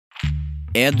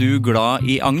du glad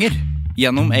I anger?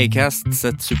 Gjennom Acast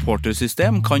sitt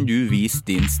supportersystem kan du vise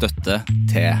din støtte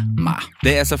til meg.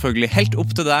 Det selvfølgelig helt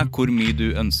opp til deg hvor mye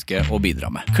du ønsker å bidra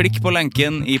med. Klikk på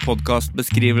lenken I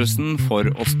podcastbeskrivelsen for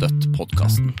å støtte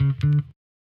podcasten.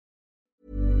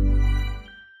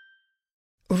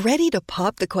 Ready to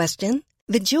pop the question?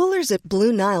 The jewelers at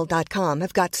BlueNile.com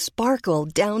have got sparkle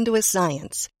down to a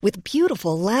science with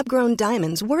beautiful lab-grown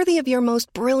diamonds worthy of your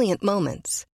most brilliant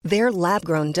moments. Their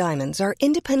lab-grown diamonds are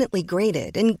independently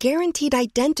graded and guaranteed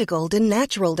identical to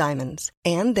natural diamonds,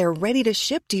 and they're ready to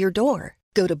ship to your door.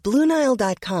 Go to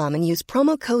BlueNile.com and use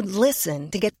promo code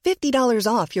LISTEN to get $50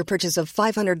 off your purchase of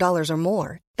 $500 or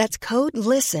more. That's code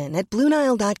LISTEN at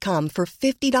BlueNile.com for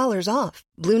 $50 off.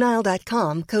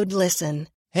 BlueNile.com, code LISTEN.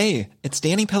 Hey, it's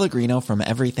Danny Pellegrino from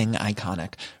Everything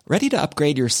Iconic. Ready to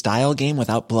upgrade your style game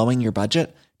without blowing your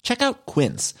budget? Check out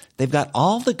Quince. They've got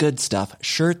all the good stuff,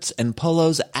 shirts and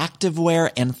polos,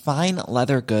 activewear, and fine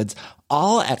leather goods,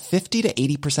 all at 50 to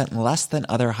 80% less than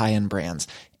other high-end brands.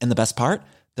 And the best part?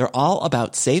 They're all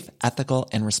about safe, ethical,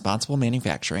 and responsible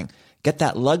manufacturing. Get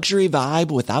that luxury vibe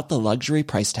without the luxury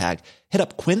price tag. Hit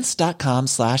up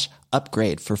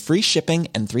quince.com/upgrade for free shipping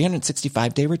and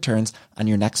 365-day returns on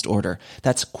your next order.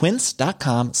 That's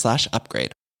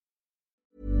quince.com/upgrade.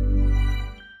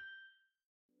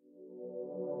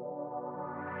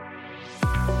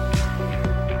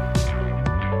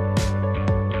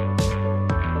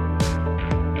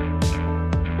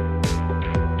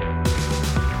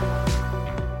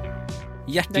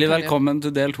 Hjertelig velkommen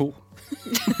til del 2.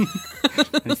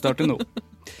 Vi starter nå.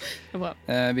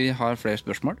 Vi har flere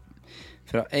spørsmål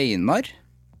fra Einar.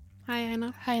 Hei,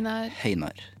 Einar.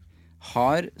 Heinar.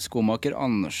 Har skomaker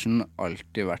Andersen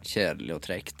alltid vært kjedelig og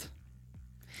tregt?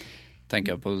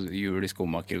 Tenker jeg på jul I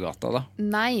skomakergata da.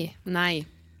 Nei.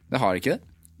 Det har ikke det?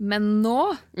 Men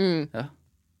nå? Ja.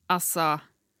 Altså,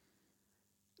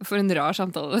 for en rar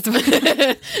samtale dette var.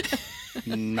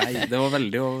 Nei, det var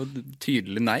veldig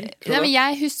tydelig nei. Nei, men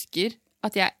jeg husker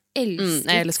at jeg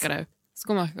elsket jeg elsker det jo.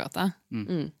 Skomakergata.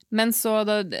 Men så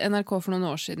da NRK for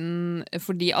noen år siden,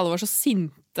 fordi alle var så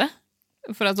sinte,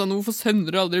 for at sånn, hvorfor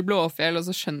sender du aldri Blåfjell, og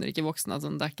så skjønner ikke voksne at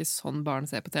sånn, det ikke sånn barn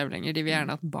ser på TV lenger. De vil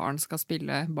gjerne at barn skal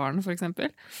spille barn, for eksempel.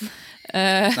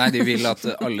 Nei, de vil at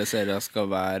alle serier skal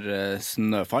være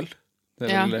Snøfall. Det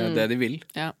vel det de vil.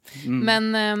 Ja. Men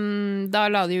da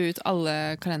la de jo ut alle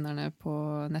kalenderne på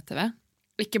nett-TV.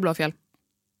 Ikke Blåfjell.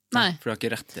 Nei. For du har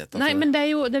ikke rettigheter. Nei, men det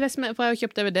jo det som for jeg har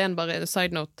kjøpt DVD-en, bare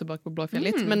side note tilbake på Blåfjell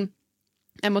litt, men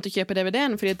jeg måtte kjøpe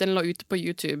DVD-en fordi den lå ute på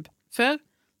YouTube før,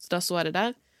 så da så jeg det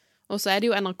der. Og så det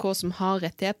jo NRK som har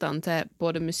rettighetene til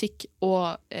både musikk og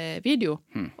video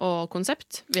og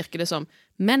konsept, virker det som.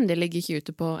 Men det ligger ikke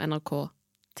ute på NRK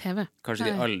TV. Kanskje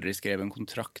de aldri skrev en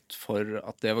kontrakt for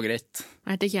at det var greit.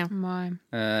 Jeg vet ikke.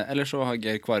 Eller så har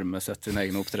Geir Kvarme sett sin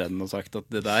egen opptreden og sagt at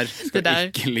det der skal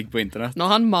ikke ligge på internett. Når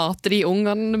han mater de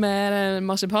ungene med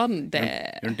marsipanen, det...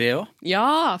 Gjør han det også?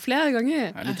 Ja, flere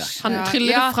ganger. Han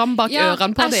tryller det frem bak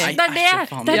ørene på dem.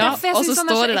 Det derfor jeg og så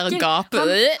synes står det der og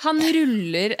gaper. Han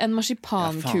ruller en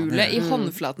marsipankule I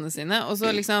håndflatene sine, og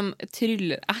så liksom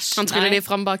tryller... Han tryller de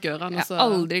frem bak ørene. Jeg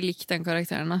har aldri likt den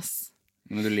karakteren, ass.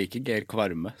 Men du liker Geir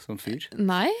Kvarme som fyr?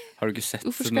 Nei. Har du ikke sett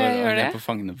Hvorfor skal jeg gjøre det? På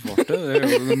Fangene på fortet? Det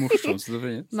jo det morsomste det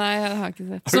finnes. Nei, jeg har ikke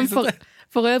sett. Som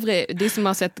for øvrig, de som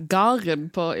har sett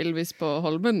Garen på Ylvis på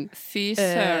Holmen. Fy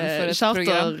søren for et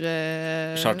program.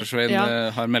 Chartersveien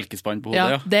har melkespann på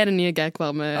hodet, ja. Det det nye Geir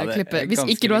Kvarme-klippet. Hvis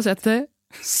ikke du har sett det,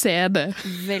 se det.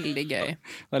 Veldig gøy.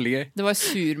 Veldig gøy. Det var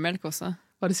surmelk også.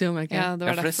 Var det surmelk? Ja, det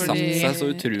var for det satt seg så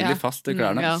utrolig fast I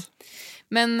klærne.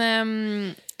 Men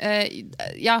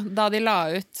da de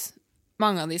la ut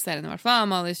mange av de seriene I hvert fall,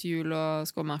 Amalies jul og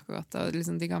Skomakergata og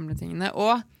liksom de gamle tingene,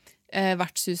 og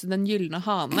Vertshuset Den gyldne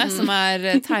hane, som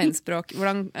tegnspråk.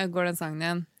 Hvordan går den sangen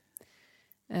igjen?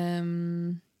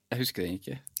 Jeg husker den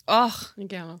ikke.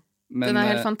 Ikke jeg nå. Den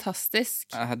helt fantastisk.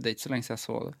 Jeg hadde ikke så lenge siden jeg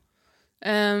så det.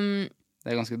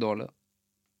 Det ganske dårlig,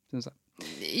 synes jeg.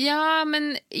 Ja,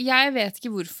 men jeg vet ikke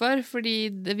hvorfor, fordi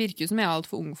det virker jo som jeg alt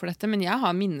for ung for dette, men jeg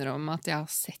har minner om at jeg har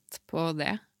sett på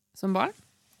det som barn.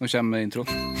 Nå kommer intro.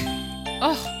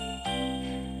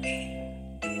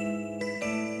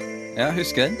 Jeg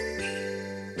husker den.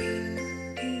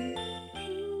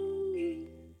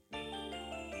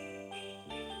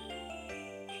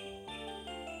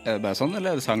 Det bare sånn,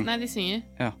 eller det sang? Nei, de synger.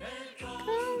 Ja.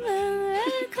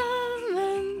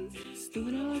 Velkommen,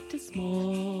 store og til små.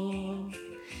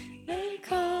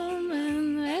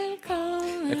 Velkommen.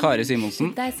 Det Kari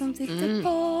Simonsen. Deg som sitter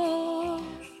på.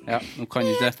 Ja, nå kan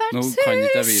ikke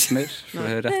jeg vise mer, for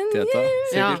det rettigheter,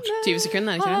 sikkert. Ja, 20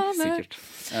 sekunder, ikke det? Sikkert.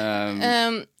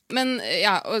 Men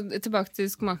ja, og tilbake til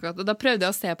Skomakergata. Da prøvde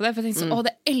jeg å se på det, for jeg tenkte sånn,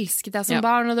 det elsket jeg som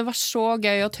barn, og det var så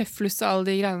gøy, og tøfflus og alle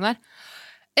de greiene der.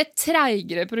 Et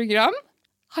treigere program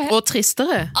har jeg Og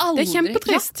tristere. aldri. Det er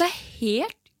kjempetrist. Ja, det er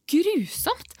helt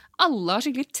grusomt. Alle har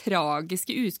skikkelig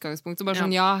tragiske utgangspunkt. Bare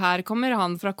sånn, her kommer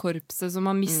han fra korpset som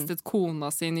har mistet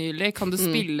kona si nylig. Kan du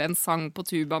spille en sang på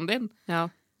tubaen din? Ja.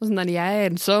 Og sånn, jeg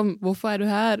er ensom. Hvorfor er du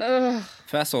her?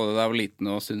 For jeg så det da jeg var liten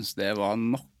og syntes det var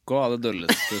noe av det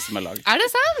dølleste som er laget. Er det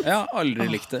sant? Jeg har aldri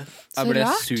likt det. Jeg ble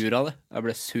sur av det. Jeg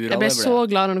ble så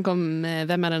glad når det kom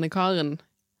Hvem er denne karen?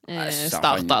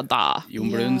 Starta da. Jon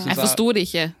Blund synes Jeg forstod det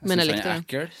ikke, men jeg likte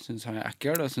det. Synes han er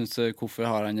ekkel, og synes hvorfor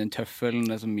har han den tøffelen?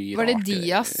 Det er så mye Var det rart.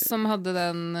 Diaz som hadde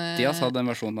den Diaz hadde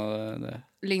en versjon av det.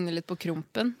 Ligner litt på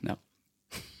Krompen. Ja.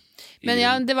 Men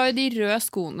ja, det var jo de røde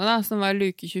skoene da, som var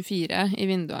luke 24 i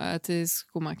vinduet til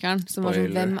skomakeren, som var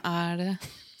sånn, hvem er det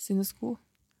sine sko?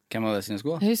 Hvem var det sine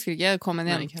sko? Jeg husker ikke, det kom en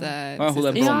jente. Hun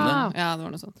er blonde. Ja, det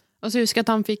var noe sånt. Og så husker jeg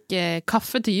at han fikk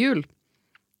kaffe til jul.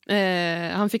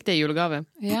 Han fikk det i julegave.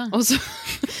 Ja. Og så,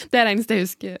 det er det eneste jeg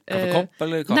husker. Kaffekopp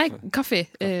eller kaffe? Nei, kaffe.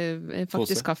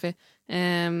 Faktisk kaffe.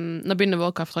 Nå begynner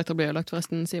vår kaffetrakter å bli ødelagt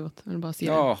forresten, Sivert. Jeg vil bare si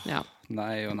det. Ja.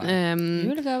 Nei og nei.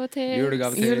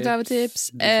 Julegavetips.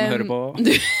 Du som hører på.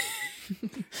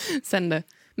 Send det.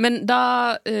 Men da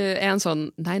er han sånn,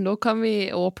 nei, nå kan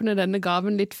vi åpne denne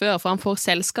gaven litt før, for han får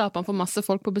selskap, han får masse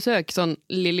folk på besøk, sånn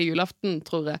lille julaften,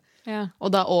 tror jeg. Ja.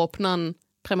 Og da åpner han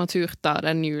prematurt da,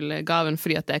 den julegaven,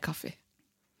 fordi at det er kaffe.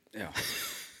 Ja.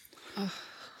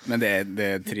 Men det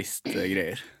er trist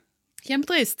greier.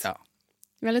 Kjempetrist. Ja.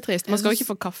 Veldig trist. Man skal jo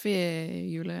ikke få kaffe i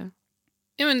jule...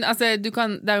 Ja, men altså, det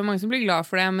er jo mange som blir glad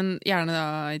for det, men gjerne da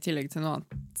i tillegg til noe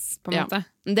annet, på en måte.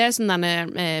 Det er sånn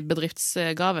denne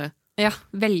bedriftsgave. Ja,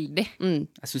 veldig.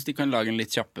 Jeg synes de kan lage en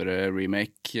litt kjappere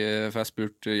remake, for jeg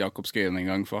spurte Jakob Skøyen en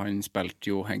gang, for han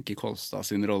spilte jo Henki Kolstad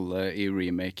sin rolle i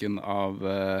remaken av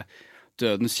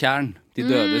Dødens Kjern, De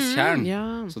dødes kjern. Ja.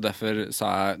 Så derfor sa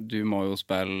jeg, du må jo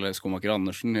spille Skomaker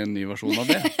Andersen i en ny versjon av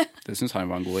det. Det synes han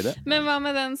var en god idé. Men hva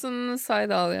med den som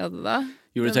Zaid Ali hadde da?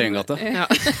 Jule Tøyengata. Ja.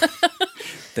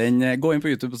 Gå inn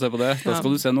på YouTube og se på det. Da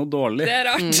skal du se noe dårlig. Det er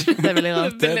rart. Det er veldig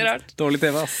rart. Veldig rart. Dårlig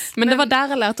TV, ass. Men det var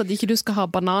der jeg lærte at ikke du skal ha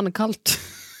bananer kaldt.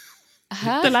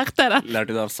 Hæ? Det lærte jeg det.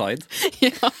 Lærte du det av Zaid?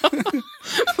 Ja.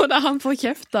 Og da han får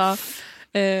kjeft da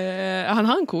han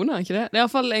har en kone, ikke det? Det er i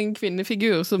hvert fall en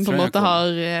kvinnefigur som på en måte har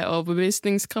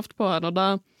overbevisningskraft på han, og da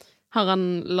har han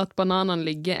latt bananene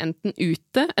ligge enten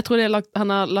ute. Jeg tror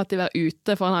han har latt de være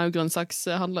ute, for han har jo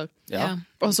grønnsakshandler. Ja.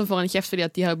 Og så får han kjeft fordi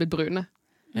at de har blitt brune.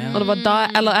 Ja. Og det var da,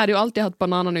 eller er det jo alltid hatt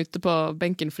bananene ute på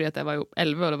benken, fordi at jeg var jo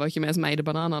 11, og det var ikke meg som eide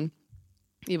bananene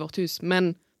i vårt hus.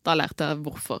 Men da lærte jeg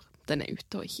hvorfor den er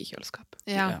ute og ikke i kjøleskap.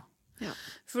 Ja. Ja.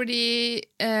 Fordi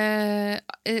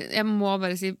jeg må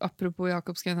bare si, apropos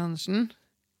Jakob Skøyen Andersen,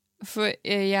 for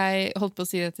jeg holdt på å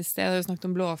si det til sted, jeg har jo snakket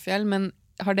om Blåfjell, men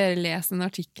har dere lest den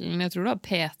artikkelen, jeg tror det var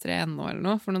P3.no eller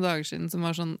noe, for noen dager siden, som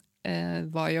var sånn,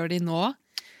 hva gjør de nå?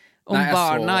 Om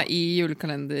barna i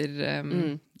julekalender.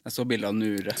 Jeg så bildet av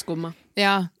Nure. Skumma.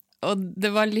 Ja, og det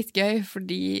var litt gøy,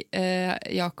 fordi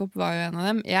Jakob var jo en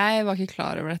av dem. Jeg var ikke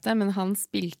klar over dette, men han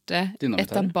spilte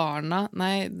et av barna,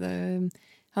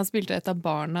 han spilte et av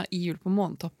barna i Jul på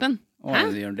Månetoppen.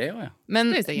 De gjør det også, ja.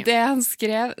 Men det han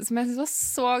skrev, som jeg synes var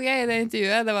så gøy i det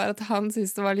intervjuet, det var at han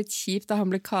syntes det var litt kjipt da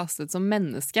han ble kastet som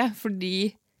menneske,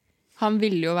 fordi han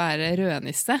ville jo være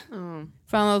rødnisse.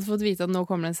 For han hadde fått vite at nå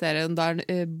kommer det en serie, og da er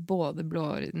det både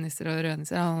blånisser og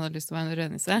rødnisser. Han hadde lyst til å være en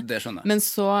rødnisse. Det skjønner jeg. Men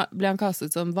så ble han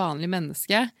kastet som vanlig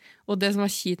menneske, og det som var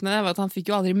kjipt med det, var at han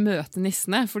fikk jo aldri møte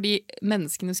nissene, fordi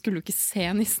menneskene skulle jo ikke se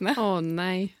nissene.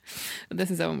 Nei. Det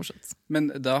synes jeg var morsomt.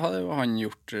 Men da hadde jo han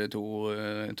gjort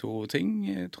to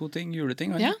ting,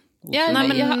 juleting. Ja. Nei,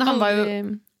 men han var jo...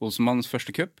 Olsenmannens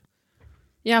første kupp.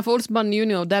 Ja, for Olsenbanden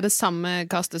Junior, det er det samme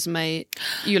kastet som er i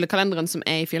julekalenderen som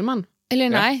er i filmen. Eller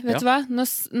nei, vet du hva? Nå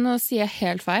sier jeg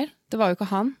helt feil. Det var jo ikke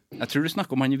han. Jeg tror du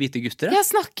snakker om han i Hvite gutter. Jeg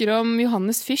snakker om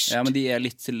Johannes Fyrst. Ja, men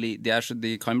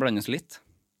de kan blandes litt.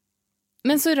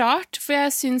 Men så rart, for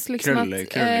jeg synes liksom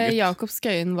Krøllegutt. at Jakob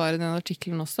Skøyen var i den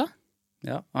artikkelen også.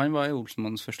 Ja, han var i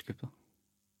Olsenmannens første kupp da.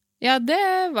 Ja, det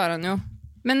var han jo.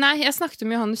 Men nei, jeg snakket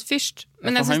om Johannes Fyrst.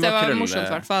 Men jeg synes det var morsomt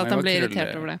i hvert fall, at han ble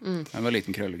irritert over det. Han var en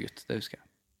liten krøllegutt, det husker jeg.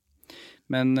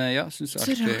 Men ja, synes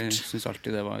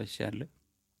alltid det var kjedelig.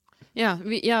 Ja,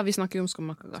 vi snakker jo om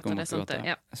Skomakergata.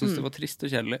 Jeg synes det var trist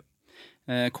og kjedelig.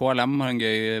 KLM har en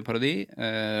gøy parodi.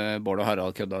 Bård og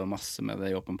Harald kødda masse med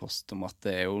det i Åpen Post om at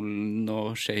det er jo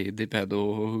noe shady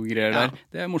pedo-greier der.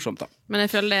 Det er morsomt da. Men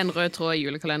jeg føler det er en rød tråd i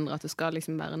julekalender at det skal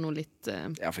liksom være noe litt...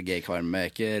 Ja, for gay-kvarme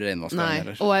er ikke renvaskvarme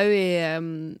heller. Og også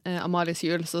i Amalies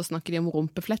jul så snakker de om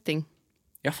rumpefletting.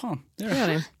 Ja, faen. Det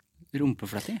gjør de.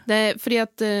 Rumpefletting? Det er fordi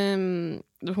at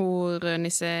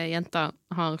nissejenta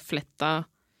har flettet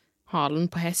halen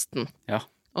på hesten. Ja.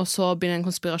 Og så begynner en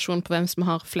konspirasjon på hvem som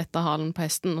har flettet halen på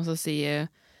hesten, og så sier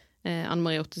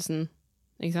Anne-Marie Ottesen,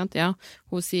 ikke sant? Ja,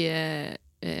 hun sier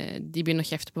de begynner å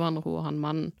kjefte på hverandre, hun og han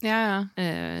mannen. Ja.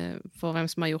 For hvem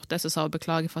som har gjort det, så sa hun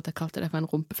beklager for at jeg kalte det for en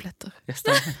rumpefletter. Yes,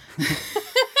 det.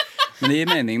 Men det gir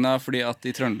mening da, fordi at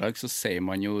i Trøndelag så sier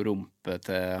man jo rumpe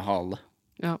til hale.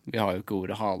 Ja. Vi har jo ikke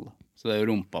ordet hale, så det er jo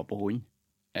rumpa på hund.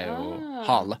 Det er jo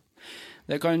hale.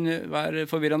 Det kan være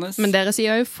forvirrende. Men dere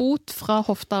sier jo fot fra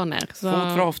hofta og ned. Så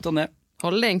Fot fra hofta ned.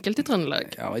 hold det enkelt i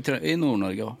Trøndelag. Ja, i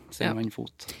Nord-Norge også, sier man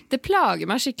fot. Det plager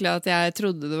meg skikkelig at jeg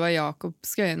trodde det var Jakob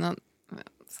Skøyen.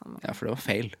 Ja, for det var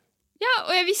feil. Ja,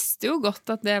 og jeg visste jo godt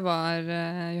at det var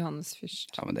Johannes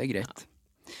Fürst. Ja, men det er greit.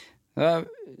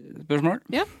 Spørsmål?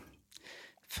 Ja.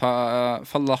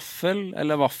 Falafel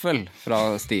eller vaffel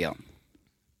fra Stian?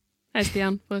 Hei,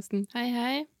 Stian, forresten.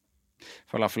 Hei.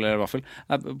 Falafel eller vaffel?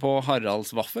 På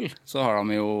Haralds vaffel så har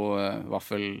de jo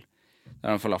vaffel. Det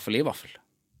er en falafel i vaffel.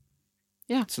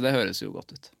 Ja. Så det høres jo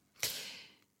godt ut.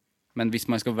 Men hvis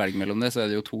man skal velge mellom det, så er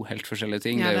det jo to helt forskjellige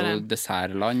ting. Ja, det det er er jo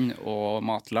dessertland og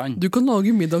matland. Du kan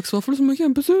lage middagsvaffel som er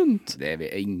kjempesunt. Det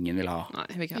ingen vil ha. Nei,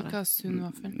 jeg vil ikke ha Ikke det. ha sunn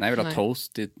vaffel. Nei, jeg vil ha Nei.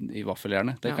 toast i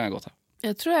vaffeljernet. Det kan jeg godt ha.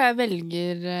 Jeg tror jeg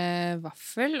velger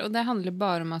vaffel, og det handler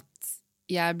bare om at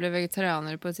jeg ble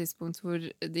vegetarianer på et tidspunkt hvor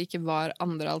det ikke var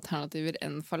andre alternativer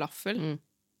enn falafel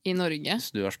i Norge.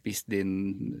 Så du har spist din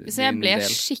Så jeg ble del.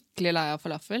 skikkelig lei av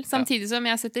falafel. Samtidig som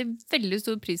jeg setter veldig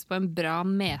stor pris på en bra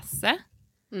mese.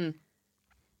 Mm.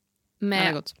 Ja, det er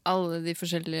Med godt. alle de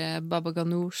forskjellige baba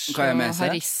ganoush Hva er og mese?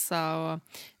 harissa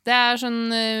og det er sånn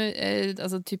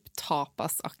altså typ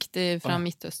tapasaktig fra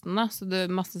Midtøsten, da. Så det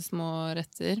er masse små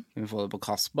retter. Vi får det på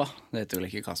Kasba. Det heter vel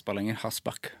ikke Kasba lenger.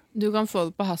 Hasbak. Du kan få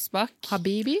det på Hasbak.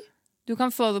 Habibi? Du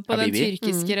kan få det på den Habibi?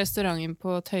 tyrkiske restauranten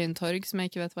på Tøyen Torg, som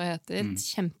jeg ikke vet hva heter.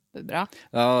 Kjempebra.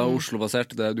 Ja,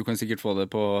 Oslo-basert. Du kan sikkert få det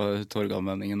på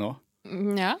Torgallmenningen også.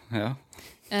 Ja. Ja.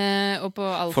 Og på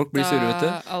Folk blir sure, vet du.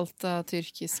 Alta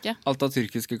tyrkiske. Alt av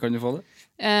tyrkiske kan du få det.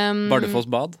 Um, Bardufoss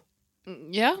bad.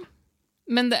 Ja.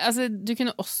 Men det, altså, du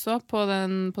kunne også på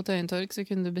Tøyen Torg så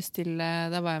kunne du bestille.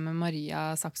 Der var jeg med Maria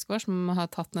Saksgaard, som har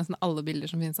tatt nesten alle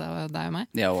bilder som finnes av deg og meg.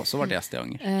 Jeg har også vært gjest i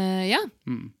Anger. Ja.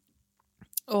 Mm.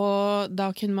 Og da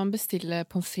kunne man bestille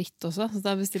pommes frites også. Så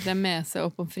da bestilte jeg mese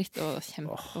og pommes frites.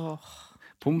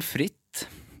 Pommes frites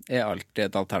er alltid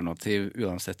et alternativ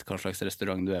uansett hva slags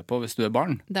restaurant du er på, hvis du er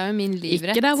barn. Det er jo min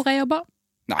livrett. Ikke der hvor jeg jobber.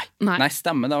 Nei, Nei. Nei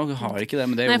stemmer, da har ikke det.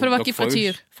 Men det er Nei, jo, for det var dere ikke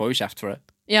frityr. får jo kjeft for det.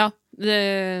 Ja,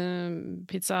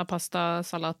 pizza, pasta,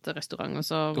 salat, restaurant, og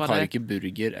så Dere var har det... ikke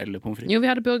burger eller pommes frites. Jo, vi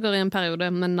hadde burger i en periode,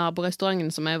 men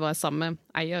naborestauranten som jeg var samme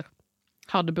eier,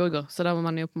 hadde burger, så da må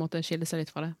man jo på en måte skille seg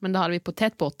litt fra det. Men da hadde vi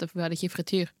potetbåter, for vi hadde ikke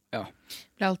frityr. Ja.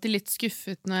 Jeg blir alltid litt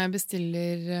skuffet når jeg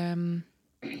bestiller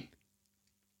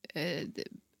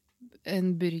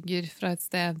en burger fra et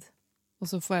sted, og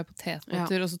så får jeg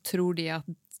potetbåter, og så tror de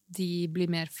at de blir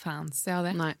mer fancy av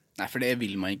det. Nei, For det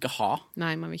vil man ikke ha.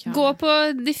 man vil ikke ha Gå det. på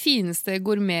de fineste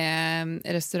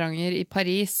gourmetrestauranter i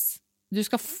Paris. Du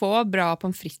skal få bra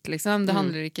pommes frites, liksom. Det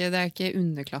er ikke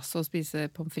underklasse å spise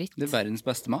pommes frites. Det er verdens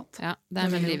beste mat. Ja, det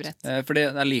er min livrett. For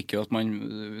jeg liker jo at man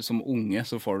som unge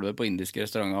så får du det på indiske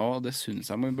restauranter, og det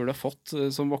synes jeg man burde ha fått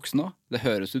som voksen også. Det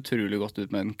høres utrolig godt ut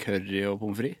med en curry og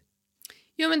pommes frites.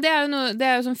 Jo, men det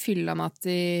er jo sånn fyllamat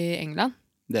i England.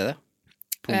 Det er det.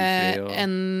 Pommes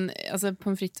frites og...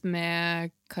 pommes frites med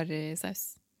karrisaus.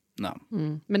 Nei.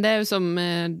 Men det er jo som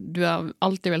du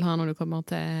alltid vil ha når du kommer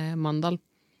til Mandal.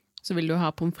 Så vil du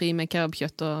ha pommes frites med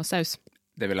kebabkjøtt og saus.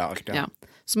 Det vil jeg alltid ha. Ja.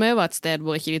 Som jo var et sted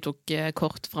hvor ikke de tok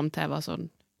kort frem til jeg var sånn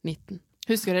 19.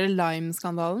 Husker dere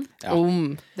Lime-skandalen? Ja.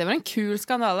 Det var en kul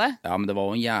skandale. Ja, men det var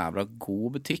jo en jævla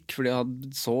god butikk, for de hadde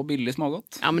så billig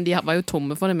smågodt. Ja, men de var jo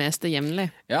tomme for det meste jevnlig.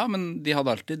 Ja, men de hadde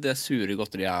alltid det sure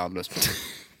godteriet jeg hadde lyst på.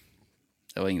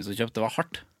 Det var ingen som kjøpte, det var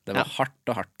hardt. Det var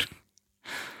hardt og hardt.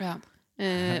 Ja.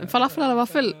 Falafel eller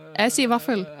vaffel? Jeg sier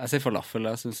vaffel. Jeg sier falafel,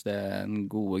 jeg synes det er en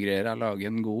gode greier. Jeg lager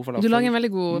en god falafel. Du lager en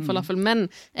veldig god falafel, men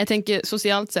jeg tenker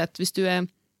sosialt sett, hvis du er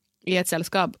i et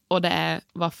selskap, og det er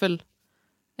vaffel,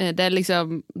 det er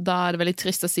liksom, da er det veldig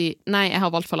trist å si, nei, jeg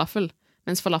har valgt falafel,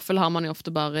 mens falafel har man jo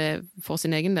ofte bare for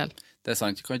sin egen del. Det er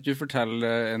sant. Kan ikke du fortelle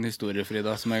en historie,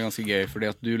 Frida, som er ganske gøy, fordi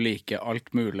at du liker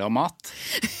alt mulig av mat.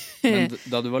 Men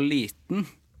da du var liten...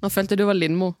 Nå følte du var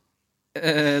Lindmo.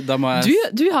 Da må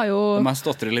jeg, Du har jo... da må jeg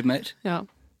stotre litt mer. Ja.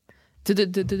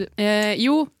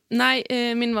 Jo, nei,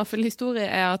 min vaffelhistorie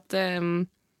er at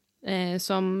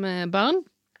som barn,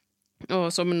 og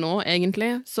som nå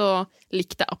egentlig, så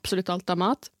likte jeg absolutt alt av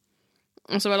mat.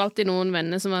 Og så var det alltid noen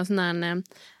venner som var sånn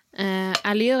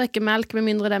Jeg liker ikke melk med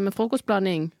mindre det med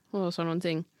frokostblanding og sånne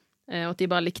ting. Og at de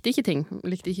bare likte ikke ting.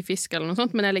 Likte ikke fisk eller noe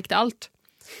sånt, men jeg likte alt.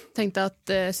 Tenkte at,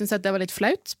 syntes at det var litt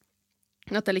flaut.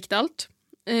 At jeg likte alt.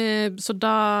 Så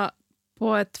da,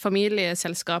 på et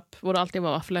familieselskap hvor det alltid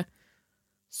var vafler,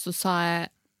 så sa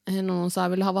jeg, når noen sa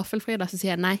jeg ville ha vaffelfri, da så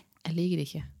sier jeg nei, jeg liker det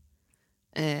ikke.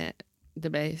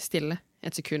 Det ble stille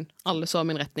et sekund. Alle så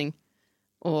min retning.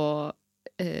 Og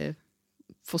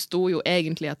forstod jo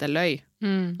egentlig at jeg løy.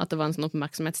 At det var en sånn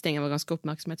oppmerksomhetsting. Jeg var ganske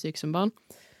oppmerksomhetssyk som barn.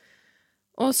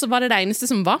 Og så var det eneste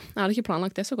som var. Jeg hadde ikke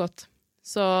planlagt det så godt.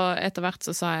 Så etter hvert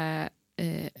så sa jeg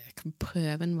jeg kan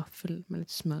prøve en vaffel med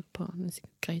litt smør på.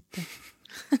 Greit det.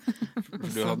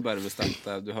 Du hadde bare bestemt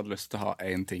deg, du hadde lyst til å ha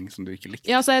en ting som du ikke likte.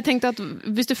 Ja, så jeg tenkte at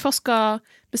hvis du først skal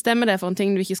bestemme deg for en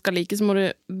ting du ikke skal like, så må du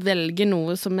velge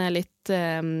noe som er litt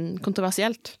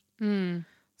kontroversielt.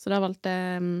 Så da valgte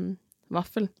jeg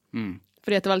vaffel.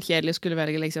 Fordi det var litt kjedelig å skulle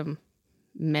velge liksom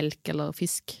melk eller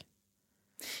fisk.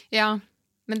 Ja,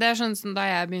 men det er sånn som da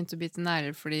jeg begynte å bite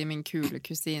negler fordi min kule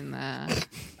kusine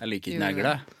Jeg liker ikke negler,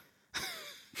 det.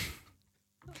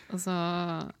 Og så,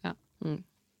 ja.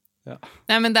 Ja.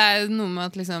 Nei, men det er noe med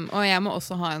at liksom, jeg må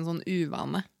også ha en sånn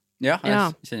uvane. Ja,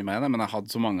 jeg kjenner meg igjen det, men jeg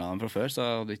hadde så mange av dem fra før, så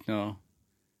jeg hadde ikke noe...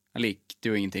 Jeg likte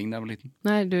jo ingenting da jeg var liten.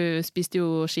 Nei, du spiste jo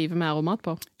skive med aromat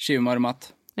på. Skive med aromat.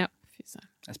 Ja.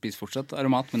 Jeg spiser fortsatt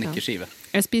aromat, men ikke skive.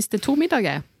 Jeg spiste 2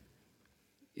 middager.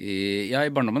 I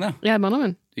barndommen, ja. Ja, i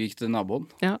barndommen. Du gikk til naboen.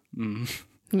 Ja.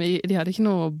 De hadde ikke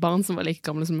noen barn som var like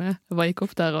gamle som meg. Jeg bare gikk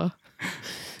opp der og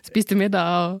spiste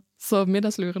middag og sov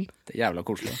middagsluren. Det er jævla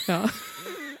koselig. Ja.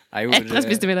 Etter jeg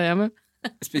spiste middag hjemme.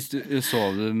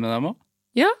 Sov du med dem også?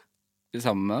 Ja.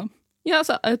 Sammen med dem? Ja,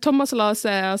 altså, Thomas la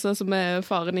seg, altså, som er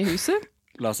faren i huset.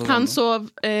 Han sov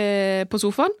på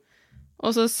sofaen.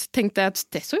 Og så tenkte jeg at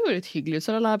det så jo litt hyggelig ut,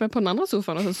 så da la jeg meg på den andre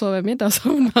sofaen, og så sov jeg middag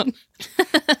sammen med han.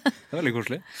 Det er veldig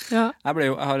koselig. Ja.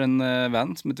 Jeg har en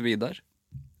venn som heter Vidar.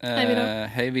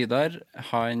 Hei Vidar.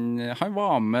 Han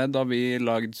var med da vi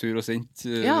lagde Sur og Sint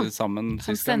sammen sist gang.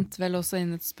 Han sendte vel også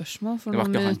inn et spørsmål for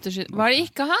noen minutter siden. Var det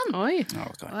ikke han? Oi.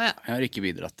 Jeg har ikke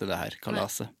bidratt til det her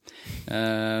kalaset.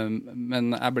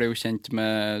 Men jeg ble jo kjent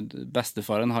med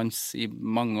bestefaren hans i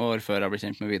mange år før jeg ble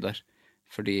kjent med Vidar.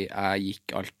 Fordi jeg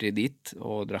gikk alltid dit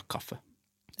og drakk kaffe.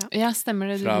 Ja, stemmer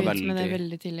det. Du begynte med det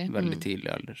veldig tidlig. Veldig tidlig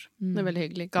alder. Det er veldig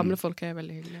hyggelig. Gamle folk er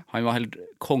veldig hyggelige. Han var helt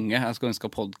konge. Jeg skulle ønske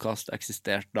at podcast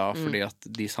eksisterte da, fordi at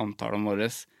de samtalene våre,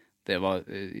 det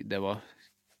var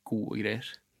gode greier.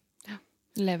 Ja.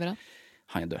 Lever han?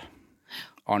 Han er død.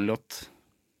 Arnlott,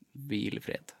 hvil i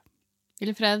fred.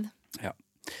 Hvil i fred. Ja.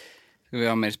 Skal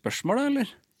vi ha mer spørsmål da,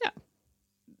 eller? Ja.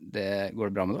 Går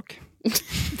det bra med dere?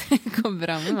 Det går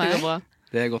bra med meg. Det går bra.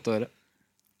 Det er godt å høre.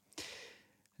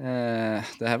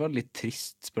 Det her var et litt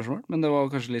trist spørsmål, men det var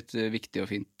kanskje litt viktig og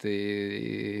fint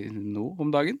nå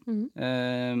om dagen.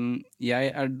 Jeg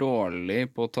er dårlig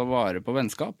på å ta vare på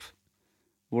vennskap.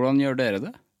 Hvordan gjør dere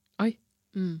det? Oi.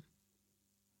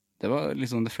 Det var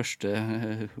liksom det første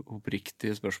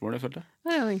oppriktige spørsmålet, jeg følte.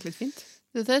 Det var egentlig fint.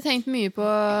 Dette har jeg tenkt mye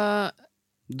på.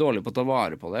 Dårlig på å ta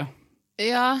vare på det,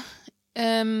 ja.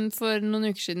 For noen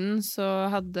uker siden så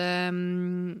hadde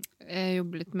jeg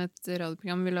jobbet litt med et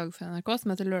radioprogram vi lager for NRK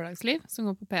som heter Lørdagsliv, som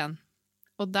går på P1.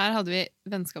 Og der hadde vi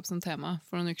vennskap som tema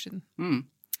for noen uker siden.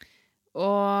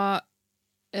 Og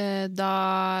da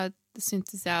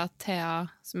syntes jeg at Thea,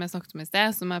 som jeg snakket om i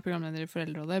sted, som er programleder i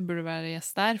Foreldrerådet, burde være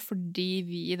gjest der, fordi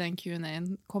vi i den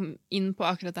Q&A-en kom inn på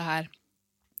akkurat det her.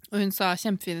 Og hun sa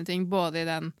kjempefine ting, både i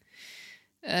den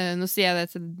nå sier jeg det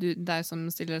til deg som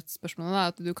stiller et spørsmål da,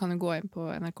 at du kan jo gå inn på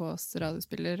NRKs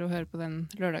radiospiller og høre på den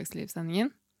lørdagslivsendingen.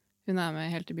 Hun er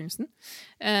med helt i begynnelsen.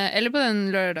 Eller på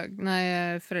den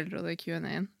Foreldrerådet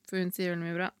Q&A-en, for hun sier veldig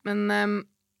mye bra. Men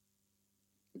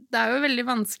det er jo veldig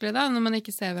vanskelig da, når man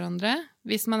ikke ser hverandre.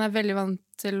 Hvis man er veldig vant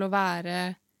til å være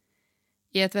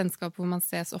i et vennskap hvor man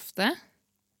ses ofte.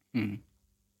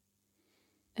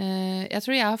 Jeg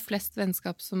tror jeg har flest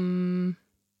vennskap som...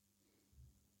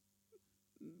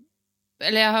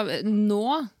 Nå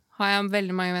har jeg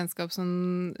veldig mange vennskap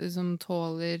som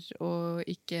tåler å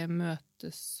ikke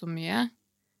møtes så mye.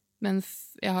 Men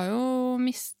jeg har jo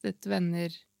mistet venner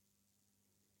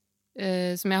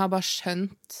som jeg har bare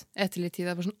skjønt etter litt tid.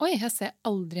 Det er bare sånn, oi, jeg ser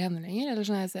aldri henne lenger. Eller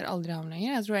sånn, jeg ser aldri ham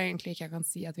lenger. Jeg tror egentlig ikke jeg kan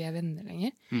si at vi er venner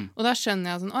lenger. Og da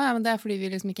skjønner jeg sånn, ja, men det er fordi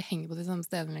vi liksom ikke henger på de samme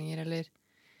stedene lenger. Eller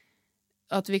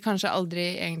at vi kanskje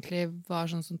aldri egentlig var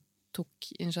sånn som tok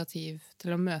initiativ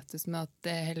til å møtes, med at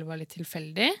det heller var litt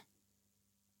tilfeldig.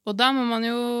 Og da må man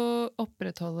jo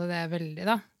opprettholde det veldig,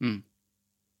 da.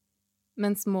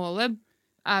 Mens målet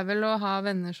er vel å ha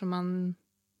venner som man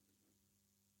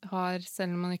har,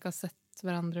 selv om man ikke har sett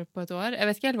hverandre på et år. Jeg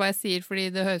vet ikke helt hva jeg sier, fordi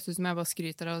det høres ut som jeg bare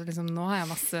skryter av liksom, nå har jeg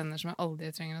masse venner som jeg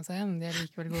aldri trenger å se, men de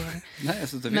likevel gode venner. Nei, jeg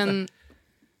synes det fint,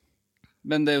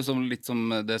 men det jo litt som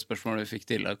det spørsmålet vi fikk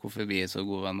tidligere, hvorfor vi så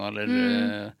gode venner,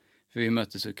 eller for vi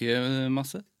møtes jo ikke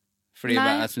masse. Fordi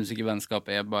jeg synes ikke vennskap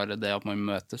bare det at man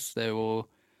møtes. Det jo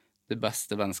det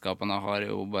beste vennskapene jeg har,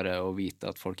 jo bare å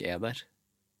vite at folk der.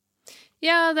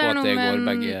 Ja, det og at noe det med går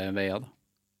begge veier, da.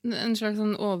 En slags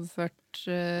sånn overført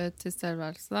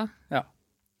tilstedeværelse, da. Ja.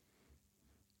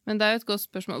 Men det jo et godt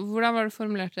spørsmål. Hvordan var det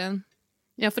formulert igjen?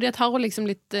 Ja, fordi jeg tar jo liksom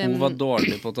litt Hun var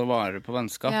dårlig på å ta vare på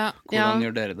vennskap. Hvordan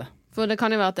gjør dere det? For det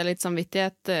kan jo være at det litt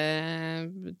samvittighet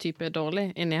type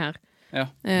dårlig inni her. Ja.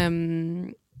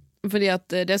 Fordi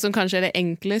at det som kanskje det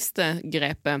enkleste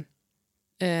grepet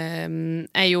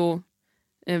jo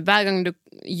hver gang du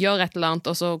gjør et eller annet,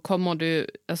 og så kommer du,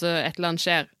 altså et eller annet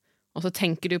skjer, og så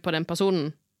tenker du på den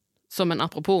personen som en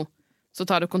apropos, så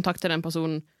tar du kontakt til den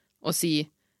personen og sier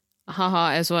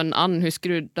haha, jeg så en and, husker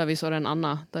du da vi så den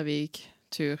anda da vi gikk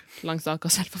tur langs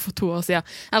Akerselva for 2 år siden?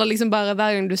 Eller liksom bare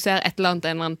hver gang du ser et eller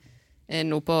annet,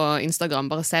 noe på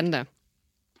Instagram, bare send det.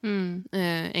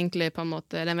 Egentlig på en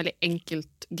måte, det en veldig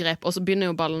enkelt grep, og så begynner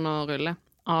jo ballen å rulle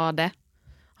av det,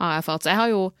 har jeg erfart. Så jeg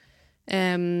har jo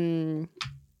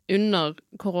under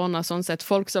korona sånn sett,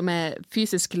 folk som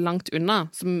fysisk langt unna,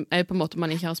 som på en måte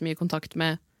man ikke har så mye kontakt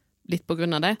med litt på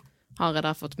grunn av det, har jeg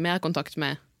da fått mer kontakt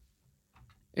med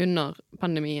under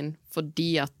pandemien,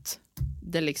 fordi at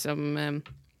det liksom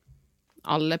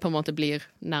alle på en måte blir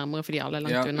nærmere fordi alle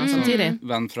langt unna samtidig.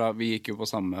 Venn fra, vi gikk jo på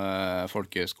samme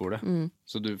folkehøyskole,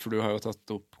 for du har jo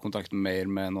tatt opp kontakt mer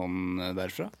med noen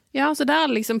derfra. Ja, så der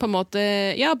liksom på en måte,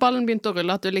 ballen begynte å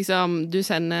rulle, at du liksom, du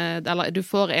sender, eller du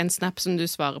får en snap som du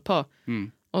svarer på,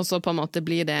 og så på en måte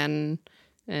blir det en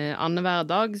annenhver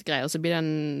dagsgreie, og så blir det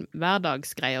en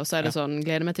hverdagsgreie, og så det sånn,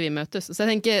 gleder meg til vi møtes. Så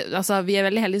jeg tenker, altså, vi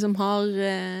veldig heldige som har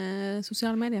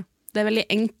sosiale medier. Det veldig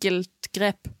enkelt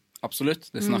grep. Absolutt,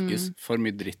 det snakkes for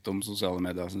mye dritt om sosiale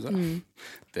medier, synes jeg.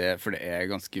 For det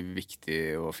ganske viktig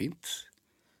og fint.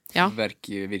 Ja.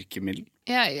 Virkemiddel.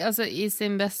 Ja, altså i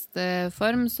sin beste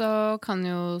form så kan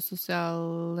jo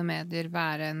sosiale medier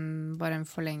være bare en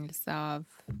forlengelse av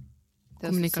det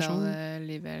sosiale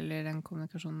livet, eller den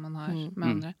kommunikasjonen man har med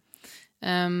andre.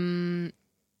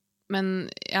 Men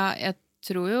ja, jeg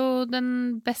tror jo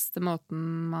den beste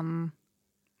måten man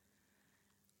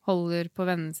holder på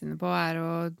vennene sine på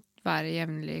å være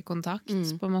jevnlig i kontakt,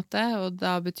 på en måte, og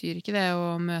da betyr ikke det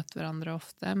å møte hverandre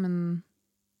ofte, men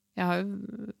jeg har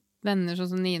jo venner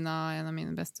sånn som Nina, en av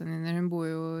mine beste venninner, hun bor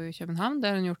jo i København, det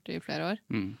har hun gjort i flere år.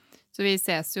 Så vi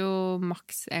ses jo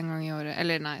maks en gang i året,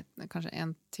 eller nei, kanskje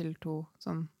 1 til 2,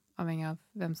 sånn avhengig av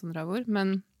hvem som drar hvor,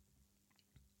 men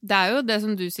det jo det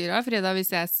som du sier da, Frida,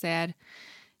 hvis jeg ser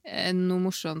noe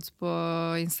morsomt på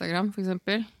Instagram, for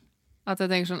eksempel, at jeg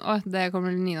tenker sånn, det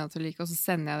kommer Nina til å like, og så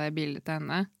sender jeg det bildet til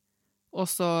henne, og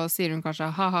så sier hun kanskje,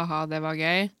 ha, det var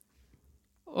gøy,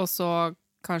 og så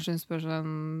kanskje hun spør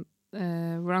sånn,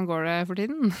 hvordan går det for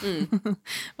tiden?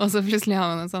 Og så plutselig har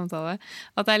man en samtale.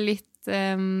 At det litt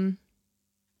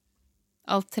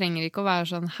alt trenger ikke å være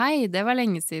sånn hei, det var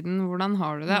lenge siden, hvordan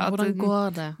har du det? Hvordan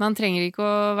går det? Man trenger ikke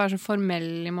å være så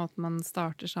formell i måten man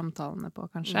starter samtalene på,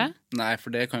 kanskje. Nei,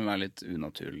 for det kan være litt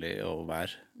unaturlig å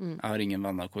være. Jeg har ingen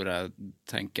venner hvor jeg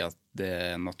tenker at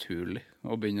det naturlig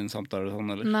å begynne en samtale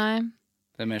sånn, eller? Nei.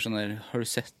 Det mer sånn der, har du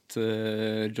sett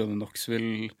Johnny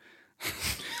Knoxville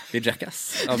i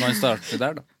Jackass? At man starter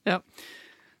der, da. Ja.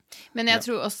 Men jeg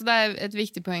tror også det et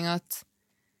viktig poeng at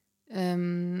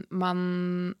man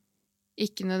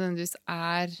ikke nødvendigvis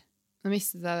nå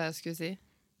mistet jeg det jeg skulle si.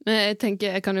 Men jeg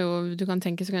tenker, du kan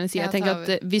tenke, så kan jeg si. Jeg tenker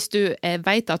at hvis du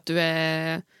vet at du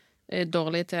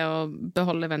dårlig til å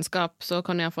beholde vennskap, så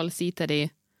kan du i hvert fall si til de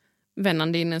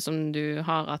vennene dine som du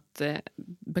har at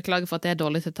beklager for at jeg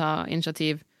dårlig til å ta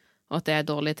initiativ, og at jeg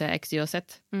dårlig til X, Y og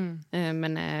Z.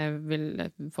 Men jeg vil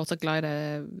fortsatt glad i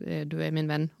det. Du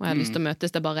min venn, og jeg har lyst til å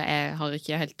møtes. Det bare jeg har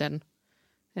ikke helt den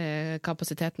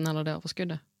kapasiteten eller det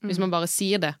overskuddet. Hvis man bare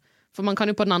sier det. For man kan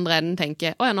jo på den andre enden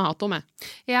tenke, nå hater hun meg.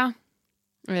 Ja.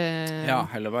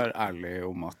 Heller være ærlig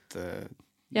om at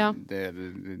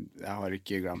jeg har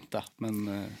ikke glemt det, men...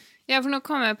 Ja, for nå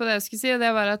kom jeg på det jeg skulle si, og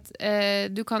det var at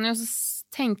du kan jo også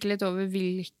tenke litt over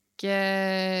hvilke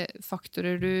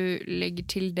faktorer du legger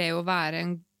til det å være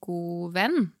en god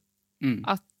venn.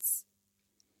 At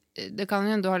det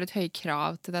kan jo du har litt høye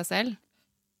krav til deg selv.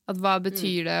 At hva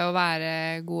betyr det å være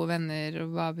gode venner,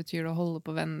 og hva betyr det å holde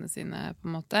på vennene sine, på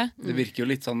en måte? Det virker jo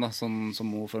litt sånn da, sånn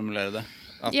som hun formulerer det.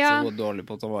 At hun er dårlig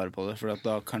på å ta vare på det, for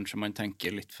da kanskje man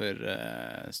tenker litt for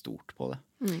stort på det.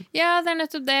 Ja, det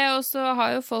nettopp det, og så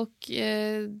har jo folk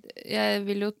jeg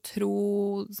vil jo tro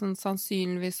sånn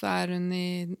sannsynligvis så hun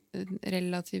i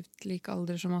relativt lik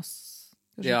alder som oss,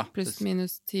 pluss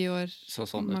minus 10 år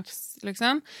sånn maks,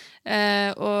 liksom.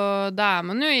 Og da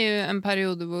man jo i en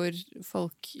periode hvor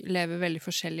folk lever veldig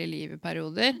forskjellige liv i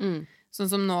perioder. Sånn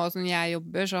som nå som jeg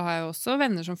jobber, så har jeg også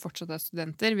venner som fortsatt er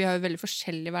studenter. Vi har jo veldig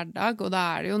forskjellig hverdag, og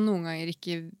da det jo noen ganger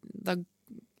ikke da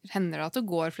hender det at det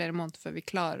går flere måneder før vi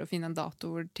klarer å finne en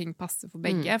dato hvor ting passer for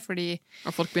begge, fordi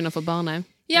og folk begynner å få barn òg.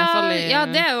 Ja,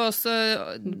 det jo også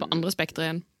på andre spekter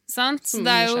igjen. Sant?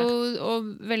 Det jo og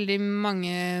veldig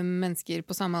mange mennesker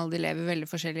på samme alder lever veldig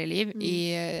forskjellige liv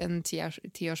i en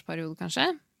 10-årsperiode, kanskje.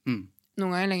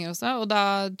 Noen ganger lenger også, og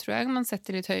da tror jeg man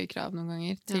setter litt høye krav noen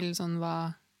ganger til sånn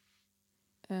hva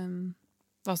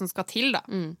som skal til, da.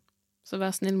 Så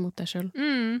vær snill mot deg selv.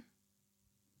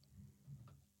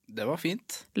 Det var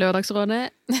fint.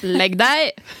 Lørdagsrådet, legg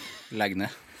deg! Legg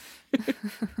ned.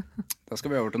 Da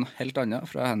skal vi over til noe helt annet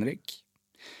fra Henrik.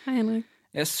 Hei, Henrik.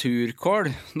 Surkål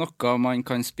noe man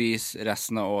kan spise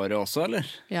resten av året også, eller?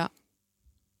 Ja.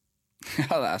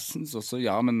 Ja, jeg synes også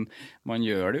men man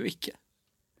gjør det jo ikke.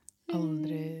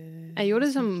 Aldri. Jeg gjorde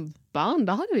det som barn,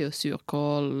 da hadde vi jo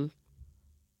surkål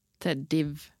til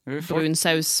div,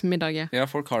 brunsausmiddager. Ja,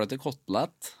 folk har det til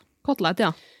kotelett. Kotelett,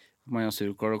 ja. Man har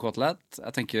surkål og kotelett.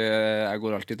 Jeg tenker, jeg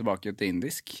går alltid tilbake til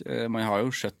indisk. Man har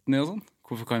jo chutney og sånn.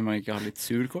 Hvorfor kan man ikke ha litt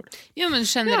surkål? Jo, men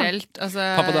generelt, altså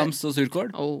Pappadams og surkål.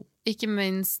 Ikke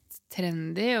minst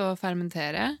trendy å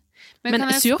fermentere. Men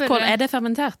surkål, det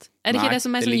fermentert? Det ikke det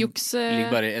som sånn juks? Det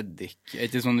ligger bare i eddik.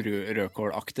 Ikke sånn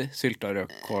rødkålaktig. Sylta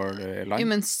rødkål-lime. Jo,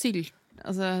 men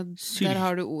altså, der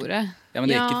har du ordet.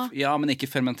 Ja, men ikke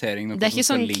fermentering. Det ikke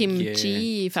sånn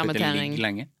kimchi-fermentering.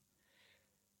 Lenge.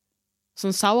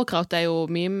 Sånn sauerkraut jo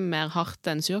mye mer hardt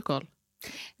enn surkål.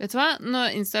 Vet du hva? Nå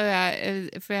innså jeg,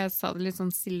 for jeg sa det litt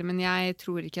sånn stille, men jeg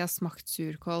tror ikke jeg har smakt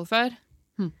surkål før.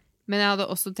 Men jeg hadde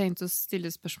også tenkt å stille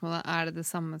spørsmålet, det det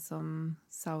samme som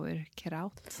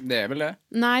sauerkraut? Det vel det.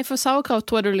 Nei, for sauerkraut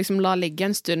tror jeg du liksom la ligge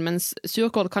en stund, mens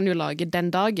surkål kan jo lage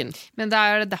den dagen. Men da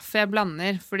det derfor jeg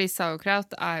blander, fordi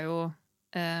sauerkraut jo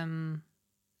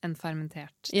en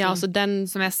fermentert ting. Ja, altså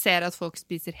som jeg ser at folk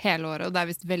spiser hele året, og det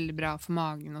visst veldig bra for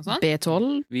magen og sånn.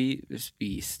 B12. Vi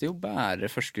spiser jo bare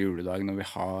første juledag når vi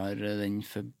har den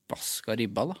forbaska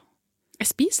ribba, da.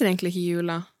 Jeg spiser det egentlig ikke i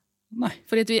jula. Nei.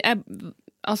 Fordi at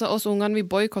altså, oss ungene, vi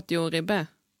boykotter jo ribbe.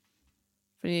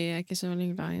 Fordi jeg ikke så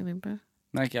veldig glad i ribbe.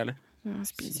 Nei, ikke heller. Jeg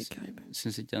spiser ikke ribbe.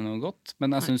 Synes ikke det noe godt,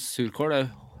 men jeg synes surkål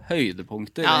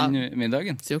høydepunkter i den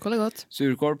middagen. Surkål godt.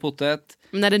 Surkål, potet.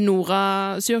 Men det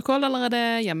Nora-surkål, eller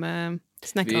det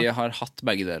hjemmesnekra? Vi har hatt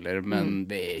begge deler, men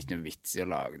det ikke noe vits i å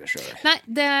lage det selv. Nei,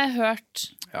 det har jeg hørt.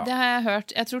 Ja. Det har jeg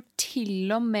hørt. Jeg tror til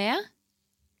og med,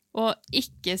 og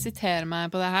ikke sitere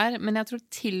meg på det her, men jeg tror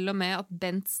til og med at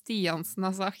Bent Stiansen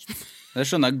har sagt det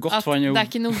skjønner jeg godt, at det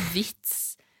ikke noe vits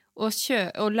å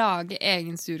lage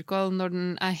egen surkål når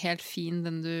den helt fin,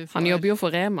 den du får. Han jobber jo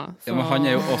for Rema. Ja, men han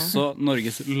jo også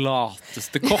Norges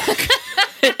lateste kokk.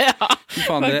 Ja,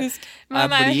 faktisk.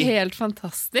 Men han helt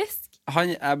fantastisk.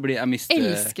 Jeg mister...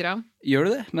 Elsker han. Gjør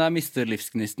du det? Men jeg mister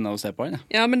livsgnisten av å se på han.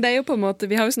 Ja, men det jo på en måte,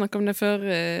 vi har jo snakket om det før,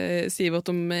 Sivert,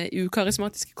 om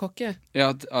ukarismatiske kokke. Ja,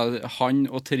 han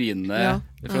og Trine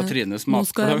fra Trines matblogg. Nå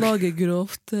skal jeg lage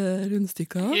grovt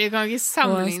rundstykker. Vi kan ikke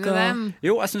sammenligne dem.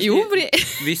 Jo, jeg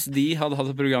synes hvis de hadde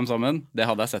hatt et program sammen, det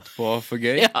hadde jeg sett på for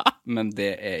gøy, men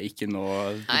det ikke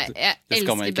noe... Nei, jeg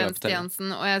elsker Bent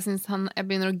Stiansen, og jeg synes jeg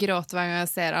begynner å gråte hver gang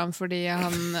jeg ser ham, fordi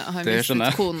han har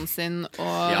mistet konen sin,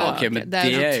 og det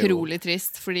utrolig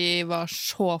trist, fordi var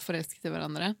så forelsket i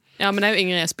hverandre. Ja, men det jo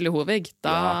Ingrid Espelid Hovig.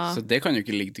 Ja, så det kan jo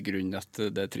ikke ligge til grunn at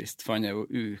det trist, for han jo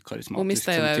ukarismatisk som type. Hun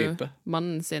mistet jo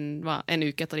mannen sin en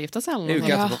uke etter å gifte seg, eller noe?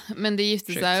 Ja, men de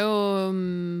gifte seg jo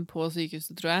på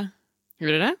sykehuset, tror jeg.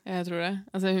 Gjorde det? Jeg tror det.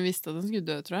 Altså, hun visste at hun skulle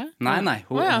dø, tror jeg. Nei,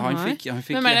 han fikk jeg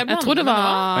tror det var...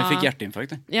 Han fikk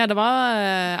hjerteinfarkt. Ja, det var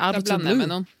Out of the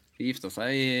Blue. De gifta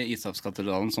seg i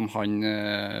Ishavskatedralen som han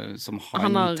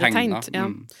har tegnet. Ja.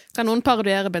 Kan noen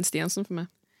parodiere Bent Stiansen for meg?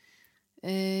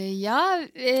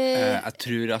 Jeg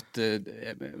tror at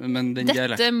men den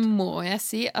dette må jeg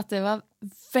si at det var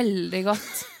veldig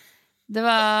godt. Det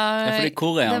var fordi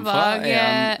hvor han fra?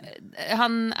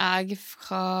 Han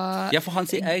fra ja, for han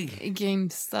sier egg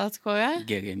Grimstad, tror jeg.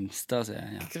 Grimstad, sier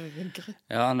jeg,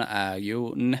 ja, han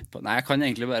jo neppe. Nei, jeg kan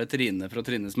egentlig bare Trine fra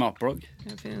Trines matblogg.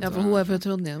 Ja, for hun fra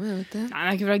Trondheim, jeg vet det. Nei,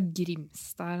 han ikke fra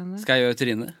Grimstad. Skal jeg gjøre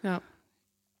Trine? Ja.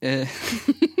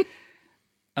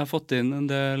 Jeg har fått inn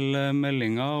en del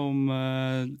meldinger om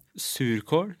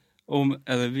surkål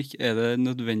Er det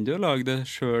nødvendig å lage det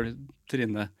selv,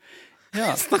 Trine?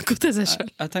 Ja, Snakker til seg selv.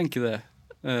 jeg tenker det.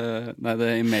 Nei, det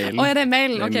i mailen. Åja, det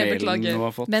mailen. Det Ok, mailen beklager. hun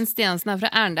har fått. Ben Stiansen fra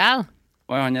Arendal.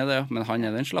 Han det, ja. Men han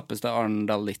den slappeste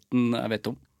Arendalitten jeg vet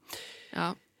om.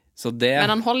 Ja. Så det... Men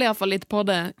han holder i hvert fall litt på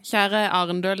det. Kjære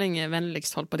arendølinger,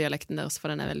 vennligst hold på dialekten deres, for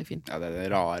den veldig fin. Ja, det det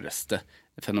rareste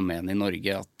fenomenet i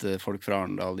Norge, at folk fra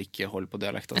Arendal ikke holder på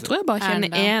dialekten. Jeg tror jeg bare kjenner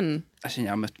én. Jeg kjenner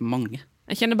jeg har møtt mange.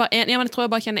 Jeg kjenner bare en, ja, men jeg tror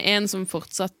jeg bare kjenner én som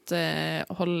fortsatt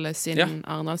holder sin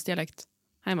arendalsdialekt.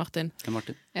 Hei, Martin. Hei,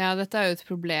 Martin. Ja, dette jo et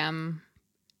problem.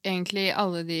 Egentlig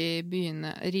alle de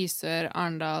byene, Risør,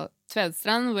 Arendal,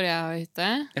 Tvedestrand, hvor jeg har hytte.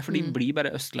 Ja, for de blir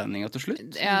bare østlendinger til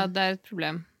slutt. Ja, det et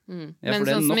problem. Ja, Men for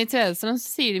det sånn som nok... i Tvedestrand så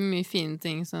sier de mye fine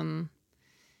ting, sånn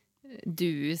du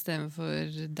i stedet for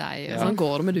deg. Og Ja. Sånn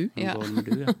går det med du. Ja. Går med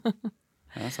du, ja.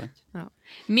 Ja, sant.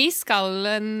 Vi skal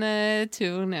en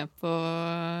tur ned på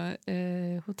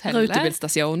hotellet.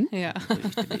 Rutebilstasjonen. Ja.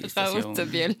 Rutebilstasjonen.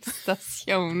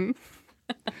 Rutebilstasjonen.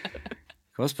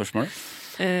 Hva var spørsmålet?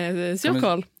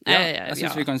 Surkål. Ja, jeg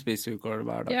synes vi kan spise surkål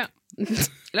hver dag. Ja.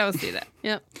 La oss si det.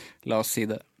 Ja. La oss si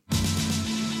det.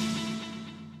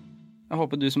 Jeg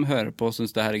håper du som hører på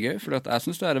synes det her er gøy, for jeg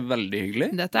synes det her er veldig hyggelig.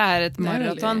 Dette et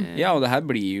maraton. Ja, og det her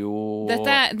blir jo...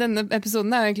 Denne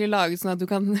episoden jo egentlig laget sånn at du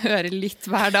kan høre litt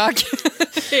hver dag.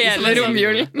 Hele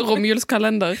romjulen.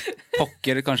 Romjulskalender.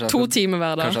 Pokker, kanskje 2 timer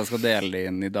hver dag. Kanskje jeg skal dele det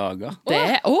inn i dager. Det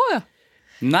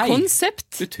Nei!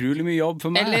 konsept. Utrolig mye jobb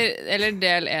for meg. Eller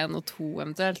del 1 og 2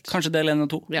 eventuelt. Kanskje del 1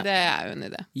 og 2. Ja. Det jo en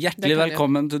idé. Hjertelig Det kan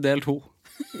velkommen til del 2.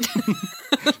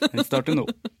 Den starter nå.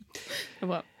 Det er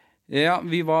bra. Ja,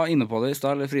 vi var inne på det i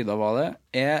stad, eller Frida var det.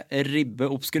 Er ribbe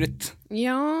oppskrytt?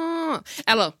 Ja.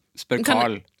 Eller Spør Kan-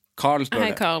 Carl. Carl spør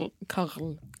Hei, det. Carl.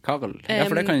 Carl. Ja,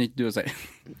 for det kan ikke du si.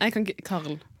 Jeg kan ikke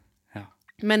Carl. Ja.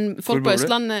 Men Hvor folk bor på du?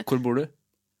 Østlandet Hvor bor du?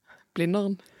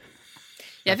 Blinderen.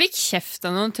 Jeg fikk kjeft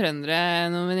av noen trøndere,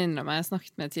 noen venninner av meg jeg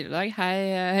snakket med tidligere i dag.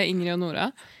 Hei, Ingrid og Nora.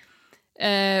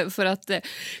 For at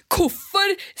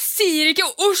hvorfor sier ikke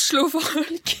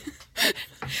Oslo-folk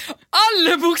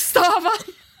alle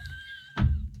bokstavene?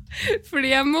 Fordi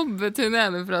jeg mobbet hun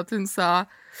ene for at hun sa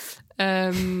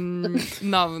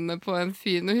navnet på en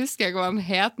fyr. Nå husker jeg ikke hva han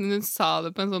het, men hun sa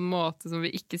det på en sånn måte som vi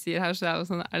ikke sier her, så jeg var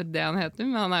sånn, er det han heter?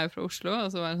 Men han jo fra Oslo,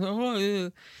 og så var jeg sånn,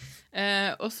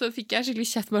 og så fikk jeg skikkelig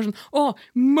kjeft bare sånn,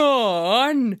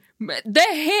 Maren! Det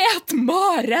het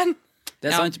Maren! Det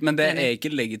Ja, sant, men det enig.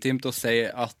 ikke legitimt å si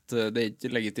at det ikke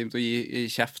legitimt å gi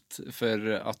kjeft for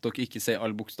at dere ikke sier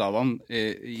alle bokstavene.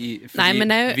 Fordi Nei, men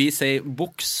det vi sier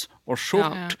buks og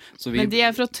skjort, Ja. så vi... Men de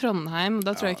fra Trondheim,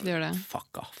 da tror jeg ikke de gjør det.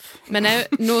 Fuck off. Men det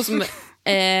jo noe som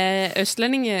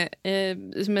østlendinger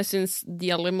som jeg syns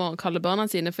de aldri må kalle barna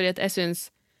sine, fordi at jeg syns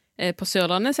på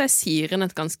Sørlandet så Siren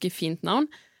et ganske fint navn.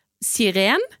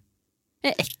 Siren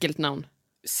ekkelt navn.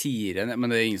 Siren,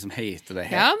 men det ingen som heter det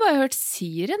Jeg her. har bare hørt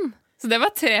Siren. Så det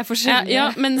var 3 Ja, forskjellige. ja,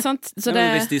 men sant så Ja,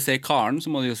 men hvis det, de sier Karen, så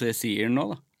må de jo si Siren nå,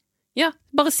 da. ja,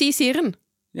 bare si Siren.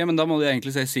 Ja, men da må de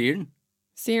egentlig si Siren.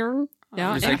 Siren.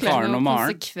 Ja, Hvis det egentlig. Karen og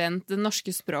Maren. Konsekvent. Det norske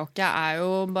språket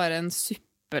jo bare en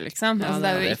suppe, liksom. Ja, Altså,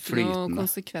 det det jo er ikke noe flytende.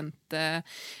 konsekvente.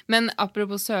 Men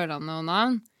apropos Sørlandet og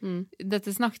navn,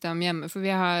 dette snakket jeg om hjemme, for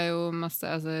vi har jo masse,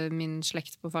 altså min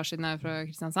slekt på farssiden jo fra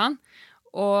Kristiansand,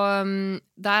 og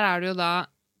der det jo da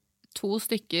 2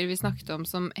 stykker vi snakket om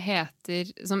som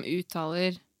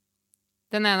uttaler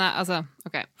den ene, altså,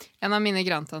 ok, en av mine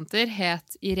grandtanter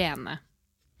het Irene.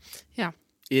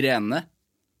 Irene.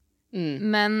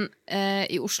 Men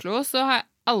i Oslo så har jeg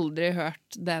aldri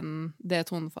hørt det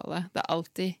tonefallet. Det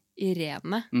alltid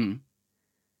Irene.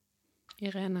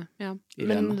 Irene, ja.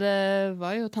 Irene. Men det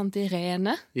var jo tante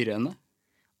Irene. Irene.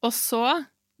 Og så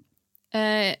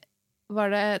var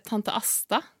det tante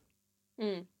Asta.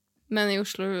 Men i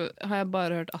Oslo har jeg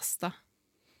bare hørt Asta.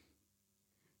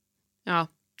 Ja.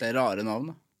 Det er rare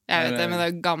navn, da. Jeg vet det, men det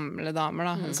jo gamle damer,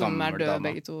 da. Som Gamle døde damer.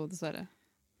 begge to, dessverre.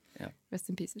 Ja. Rest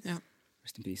in pieces. Ja.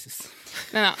 Rest in pieces.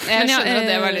 Men ja, jeg Men ja, skjønner at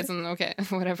det var litt sånn OK,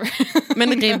 whatever.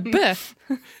 Men ribbe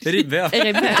Ribbe, ja.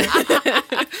 Ribbe.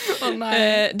 Å nei.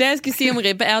 Det jeg skulle si om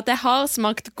ribbe, at jeg har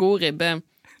smakt god ribbe.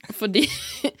 Fordi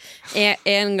jeg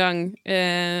en gang,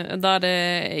 da det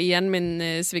igjen min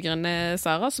svigerinne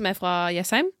Sara, som fra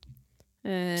Jessheim.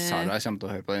 Sara kommer til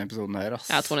å høre på denne episoden her, ass.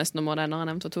 Jeg tror nesten hun må det, når jeg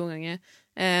nevnte henne 2 ganger.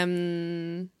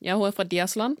 Ja, hun fra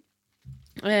Diasland.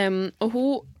 Og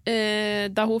hun,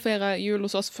 da hun feiret jul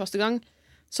hos oss første gang,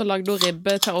 så lagde hun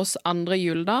ribbe til oss andre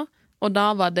juledag, og da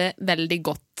var det veldig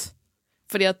godt.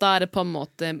 Fordi at da det på en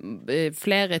måte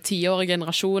flere 10-årige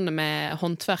generasjoner med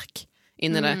håndverk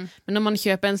inni det. Men når man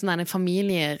kjøper en sånn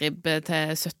familieribbe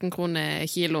til 17 kroner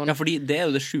kiloen, Ja, fordi det er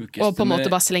jo det sjukeste og på en måte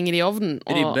bare slenger det i ovnen,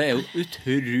 og Ribbe er jo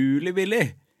utrolig billig.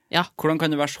 Ja. Hvordan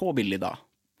kan det være så billig da?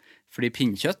 Fordi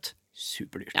pinnekjøtt,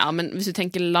 superdyrt. Ja, men hvis du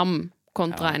tenker lam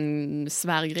kontra en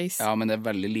svær gris. Ja, men det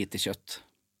veldig lite kjøtt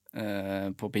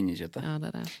på pinnekjøttet. Ja,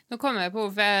 det. Nå kom jeg på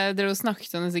hvorfor jeg drev og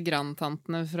snakket om disse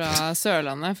grandtantene fra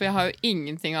Sørlandet, for jeg har jo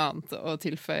ingenting annet å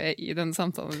tilføye i denne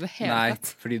samtalen i det hele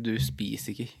tatt. Nei, fordi du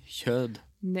spiser ikke kjød.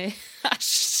 Nei,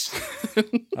 æsj.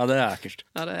 Ja, det ekkelt.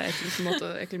 Ja, det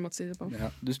ekkel måte å si det på. Ja,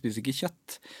 du spiser ikke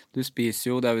kjøtt. Du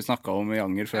spiser jo, det har vi snakket om i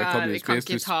Anger før, hva du vi kan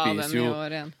spiser. ikke ta den i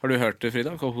år igjen. Har du hørt det,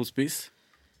 Frida? Hva hun spiser?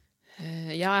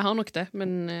 Ja, jeg har nok det,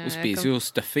 men Hun spiser jo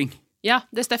stuffing. Ja,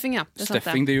 det er stuffing, ja. Det er sant,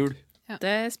 Stuffing til jul. Ja.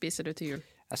 Det spiser du til jul.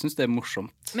 Jeg synes det er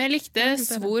morsomt. Men jeg likte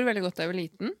svor veldig godt da jeg var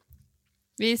liten.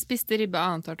 Vi spiste ribbe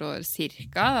annethvert år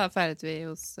cirka. Da feiret vi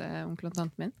hos onkel og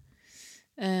tanten min.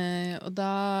 Og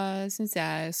da synes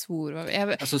jeg svor var Jeg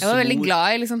var veldig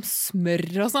glad i liksom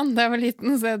smør og sånn da jeg var liten,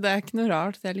 så det er ikke noe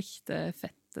rart. Jeg likte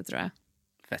fettet, tror jeg.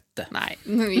 Fette. Nei,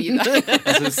 Ida.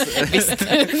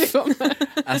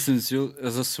 Jeg synes jo,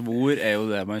 altså svor er jo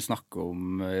det man snakker om,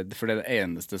 for det er det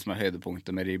eneste som er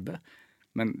høydepunktet med ribbe.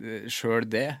 Men selv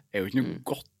det er jo ikke noe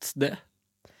godt, det.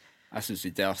 Jeg synes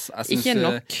ikke det, altså. Jeg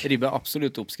synes ribbe er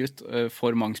absolutt oppskrytt.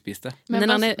 For mange spiste det. Men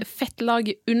den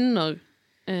fettlaget under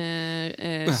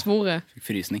svoret, Fikk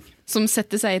frysning. som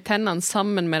setter seg i tennene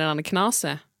sammen med den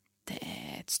knaset, det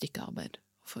er et stykke arbeid å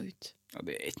få ut. Ja,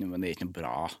 det er ikke noe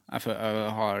bra. Jeg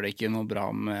har det ikke noe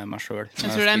bra med meg selv. Jeg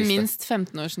tror det er minst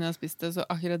 15 år siden jeg har spist det, så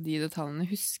akkurat de detaljene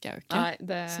husker jeg jo ikke.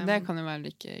 Nei, Så det kan jo være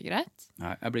like greit.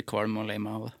 Nei, jeg blir kvalm og lei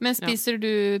meg av det. Men spiser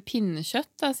du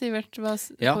pinnekjøtt da, Sivert,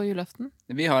 på julaften?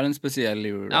 Vi har en spesiell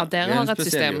jul. Ja, dere har et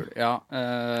system. Ja,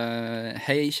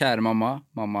 hei, kjære mamma.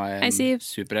 Mamma er Hei, Siv. en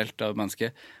superhelt av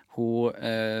menneske.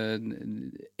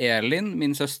 Elin,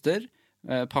 min søster,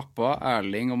 pappa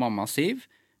Erling og mamma Siv,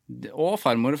 og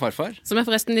farmor og farfar. Som er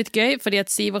forresten litt gøy, fordi at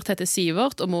Sivert heter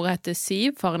Sivert, og mora heter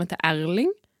Siv, faren heter Erling.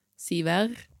 Siver.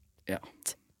 Ja.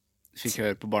 Fikk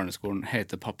høre på barneskolen,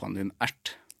 heter pappaen din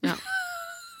Ert. Ja.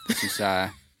 Det synes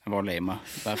jeg var lei meg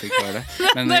da jeg fikk høre det.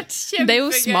 Men Det er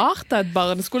jo smart av et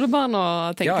barneskolebarn å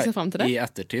tenke seg frem til det. i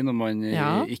ettertid, når man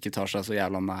ikke tar seg så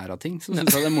jævla nær av ting, så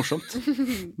synes jeg det er morsomt.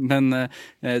 Men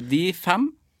de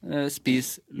 5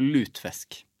 spiser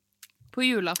lutfisk. På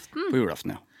julaften? På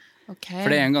julaften, ja. Okay.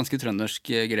 For det er en ganske trøndersk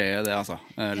greie, det, altså.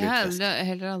 Jeg har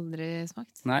heller aldri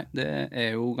smakt. Nei, det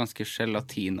er jo ganske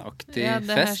gelatinaktig Ja, det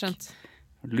har jeg fisk. skjønt.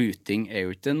 Luting er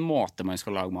jo ikke en måte man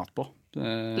skal lage mat på.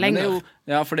 Lenger.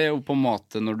 For det er jo på en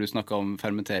måte, når du snakket om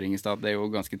fermentering i sted, det er jo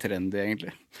ganske trendy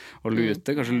egentlig. Å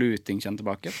lute, kanskje luting kommer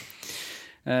tilbake.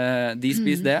 De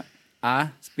spiser det. Jeg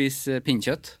spiser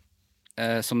pinnekjøtt,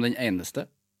 som den eneste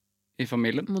i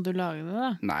familien. Må du lage det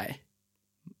da? Nei.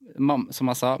 Som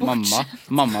jeg sa,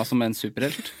 mamma som er en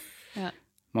superhelt. Ja.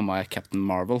 Mamma er Captain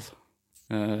Marvel.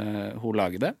 Hun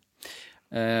lager det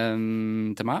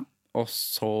til meg. Og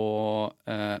så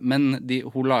men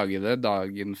hun lager det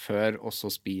dagen før, og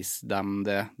så spiser de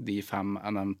 5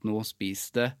 jeg nevnte nå,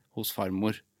 spiser det hos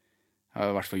farmor. Jeg har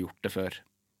i hvert fall gjort det før,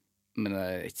 men det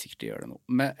er ikke sikkert de gjør det nå.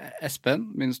 Men Espen,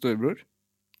 min storebror,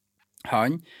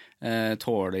 han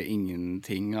tåler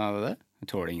ingenting av det. Han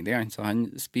tåler ingenting, så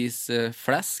han spiser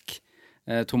flesk,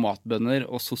 tomatbønner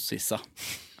og sossisser.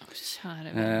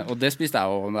 Og det spiste jeg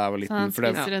også da jeg var liten. Så han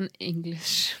spiser en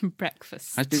English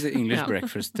breakfast. Han spiser English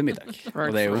breakfast til middag. Og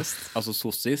det er jo, altså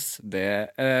sossis, det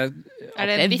Er det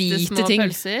er bitte hvite små ting.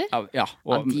 pølser? ja,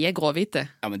 og, De er gråhvite.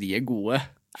 ja, men de er gode.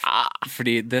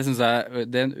 Fordi det synes jeg,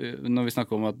 når vi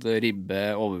snakker om at ribbe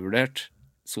er overvurdert,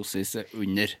 sossis er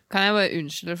under. Kan jeg bare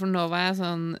unnskylde, for nå var jeg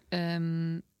sånn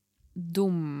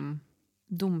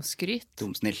dumskryt.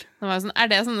 Dumsnill. Nå var jeg sånn, er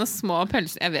det sånne små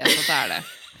pølser? Jeg vet at det er det.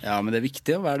 Ja, men det er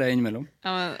viktig å være det innimellom.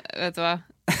 Ja, men vet du hva?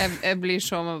 Jeg blir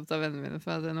så mobbet av vennene mine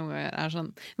for at det noen ganger er sånn,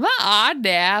 hva er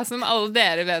det som alle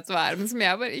dere vet hva er, men som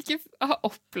jeg bare ikke har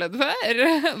opplevd før?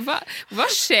 Hva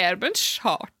skjer på en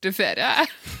charterferie?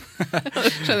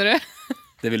 Skjønner du?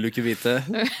 Det vil du ikke vite.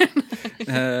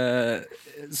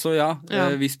 Så vi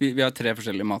har 3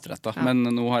 forskjellige matretter. Men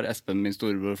nå har Espen, min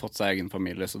storebror, fått seg egen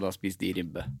familie, så da spiser de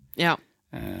ribbe. Ja.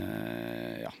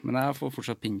 Men jeg får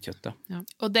fortsatt pinnekjøtt, ja.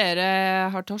 Og dere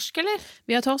har torsk, eller?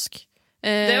 Vi har torsk.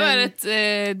 Det var et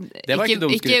Det var ikke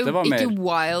dumskryt, det var mer. Ikke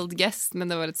wild guess,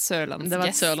 men det var et sørlandsk Det var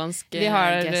et guess. sørlandsk Vi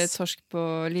har guess. torsk på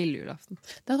lille julaften.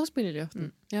 Det har torsk på lille julaften.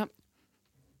 Ja.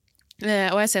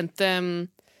 Og jeg sendte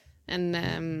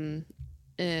en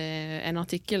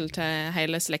artikkel til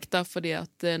hele slekta, fordi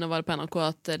at nå var det på NRK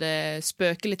at det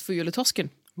spøker litt for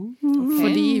juletorsken.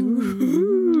 Fordi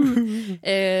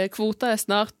kvota er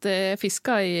snart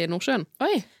fiska i Nordsjøen.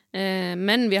 Oi!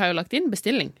 Men vi har jo lagt inn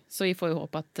bestilling, så vi får jo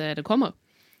håpe at det kommer.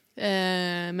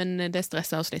 Men det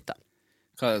stresser oss litt, da.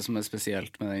 Hva det som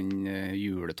spesielt med den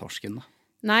juletorsken da?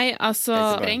 Nei, altså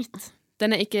Sprengt.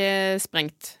 Den ikke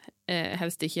sprengt.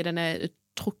 Helst ikke. Den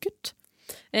trukket.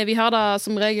 Vi har da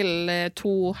som regel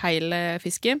 2 hele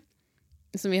fisker,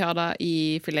 som vi har da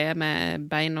i filet med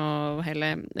bein og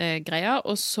hele greia.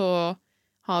 Og så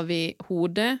har vi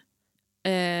hode,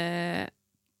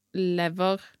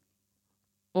 lever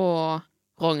og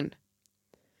rogn,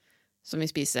 som vi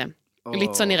spiser.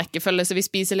 Litt sånn i rekkefølge, så vi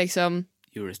spiser liksom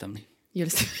Julestemning.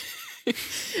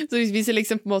 Så vi spiser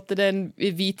liksom på en måte den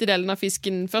hvite delen av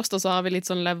fisken først, og så har vi litt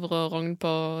sånn lever og rogn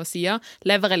på siden.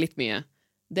 Lever litt mye.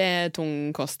 Det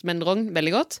tung kost, men rogn,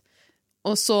 veldig godt.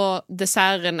 Og så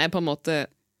desserten på en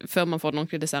måte, før man får den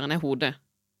ordentlige desserten, hodet.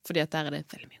 Fordi at der det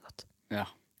veldig mye godt. Ja.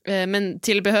 Men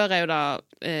tilbehør jo da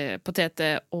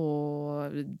poteter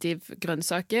og div,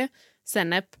 grønnsaker,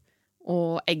 sennep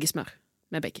og eggesmør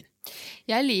med bacon.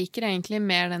 Jeg liker egentlig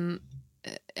mer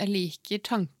jeg liker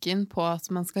tanken på at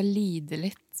man skal lide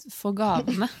litt for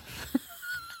gavene.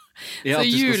 Ja, så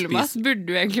julemat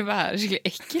burde jo egentlig være skikkelig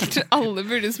ekkelt. Alle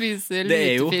burde spise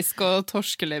lutefisk og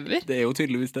torskelever. Det jo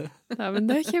tydeligvis det. Ja, men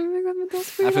det kommer vi godt med oss.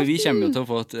 Nei, for vi kommer jo til å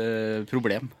få et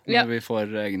problem når vi får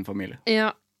egen familie. Ja.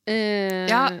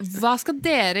 Ja, hva skal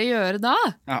dere gjøre da?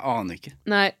 Jeg aner ikke.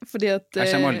 Nei, fordi at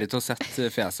Jeg kommer aldri til å sette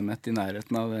fjeset mitt i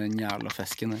nærheten av den jævla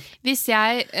fisken her. Hvis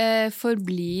jeg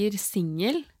forblir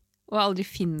singel og aldri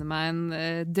finner meg en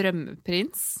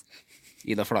drømmeprins.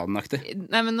 Ida Fladen-aktig.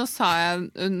 Nei, men nå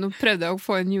prøvde jeg å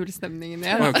få inn julestemningen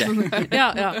igjen. Okay.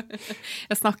 Ja.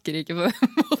 Jeg snakker ikke på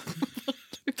den måten.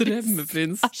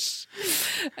 Drømmeprins.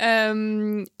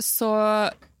 Så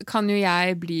kan jo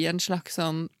jeg bli en slags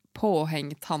sånn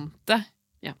påhengtante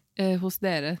hos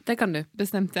dere. Det kan du.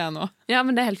 Bestemte jeg nå. Ja,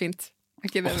 men det helt fint.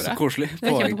 Ikke det bra? Så koselig.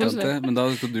 Påhengtante. Men da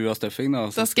skal du ha stuffing, da.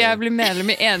 Da skal jeg bli medlem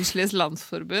i Ensliges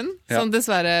Landsforbund, som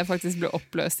dessverre faktisk ble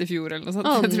oppløst i fjor, eller noe sånt.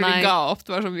 Jeg tror de ga opp.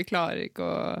 Det var sånn, vi klarer ikke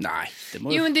å... Nei, det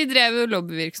må Jo, men de drev jo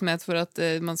lobbyvirksomhet for at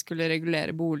man skulle regulere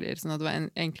boliger, sånn at det var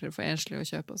enklere for enslige å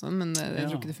kjøpe og sånn, men jeg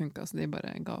tror ikke det funket, så de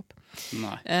bare ga opp.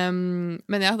 Nei.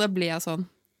 Men ja, da blir jeg sånn.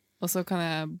 Og så kan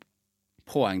jeg...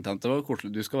 Påhengtante var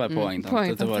koselig. Du skal være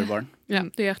påhengtante til våre barn. Ja,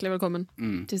 du er hjertelig velkommen.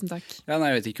 Tusen takk. Ja,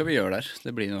 nei, jeg vet ikke hva vi gjør der.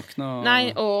 Det blir nok noe...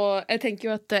 Nei, og jeg tenker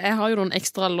jo at jeg har jo noen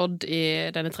ekstra lodd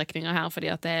i denne trekningen her, fordi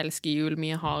at jeg elsker jul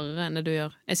mye hardere enn det du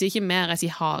gjør. Jeg sier ikke mer, jeg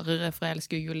sier hardere, for jeg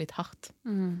elsker jul litt hardt.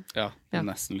 Ja, det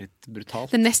nesten litt brutalt.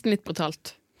 Det er nesten litt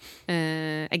brutalt.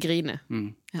 Jeg griner.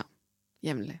 Ja,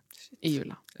 jevnlig. I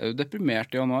jula. Er du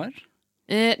deprimert i januar?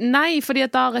 Nei, fordi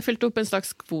at da har jeg fylt opp en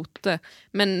slags kvote.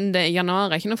 Men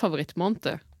januar er ikke noen favorittmåned.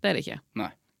 Det er det ikke.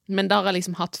 Nei. Men da har jeg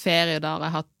liksom hatt ferie, da har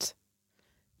jeg hatt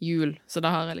jul. Så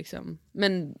da har jeg liksom...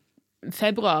 Men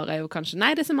februar er jo kanskje...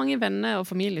 Nei, det er så mange venner og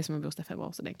familie som har bursdag i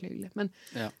februar, så det er egentlig hyggelig. Men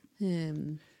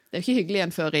det er jo ikke hyggelig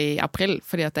igjen før i april,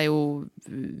 fordi at det er jo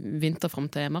vinter frem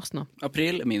til mars nå.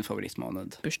 April er min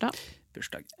favorittmåned. Bursdag.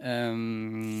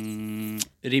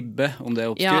 Ribbe, om det er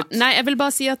oppskrytt. Ja, nei, jeg vil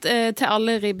bare si at til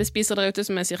alle ribbespisere der ute,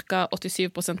 som er cirka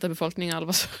 87% av befolkningen,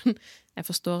 jeg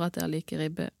forstår at dere liker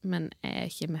ribbe, men jeg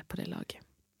er ikke med på det laget.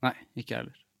 Nei, ikke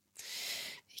heller.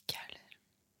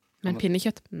 Men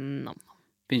pinnekjøtt? No.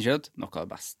 Pinnekjøtt, noe av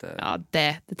det beste. Ja,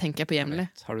 det tenker jeg på jevnlig.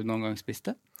 Har du noen gang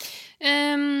spist det?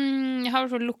 Jeg har i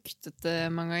hvert fall luktet det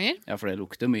mange ganger. Ja, for det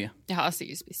lukter mye. Jeg har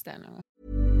sikkert spist det en gang.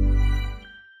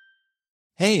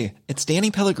 Hey, it's Danny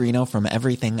Pellegrino from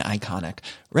Everything Iconic.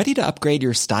 Ready to upgrade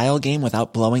your style game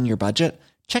without blowing your budget?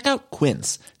 Check out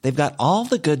Quince. They've got all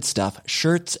the good stuff,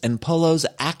 shirts and polos,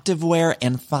 activewear,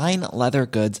 and fine leather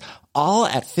goods, all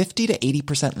at 50 to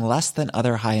 80% less than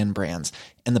other high-end brands.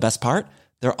 And the best part?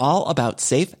 They're all about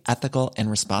safe, ethical, and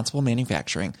responsible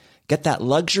manufacturing. Get that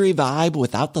luxury vibe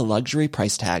without the luxury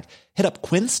price tag. Hit up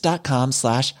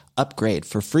quince.com/upgrade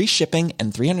for free shipping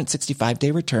and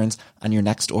 365-day returns on your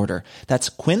next order. That's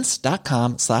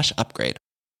quince.com/upgrade.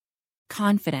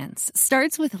 Confidence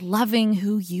starts with loving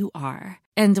who you are.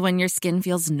 And when your skin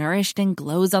feels nourished and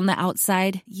glows on the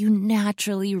outside, you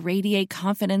naturally radiate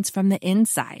confidence from the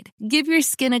inside. Give your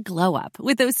skin a glow up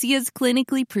with Osea's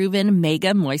clinically proven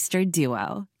Mega Moisture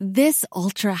Duo. This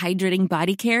ultra-hydrating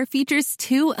body care features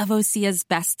 2 of Osea's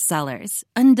best sellers,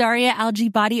 Undaria Algae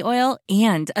Body Oil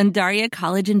and Undaria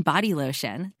Collagen Body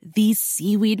Lotion. These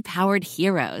seaweed-powered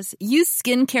heroes use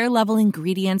skincare-level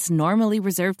ingredients normally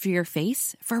reserved for your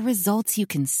face for results you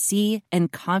can see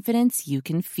and confidence you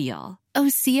can feel.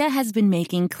 Osea has been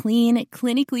making clean,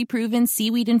 clinically proven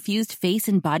seaweed-infused face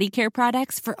and body care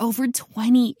products for over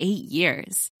 28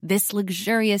 years. This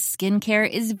luxurious skincare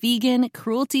is vegan,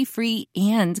 cruelty-free,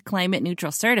 and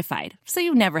climate-neutral certified, so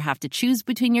you never have to choose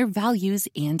between your values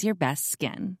and your best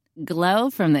skin. Glow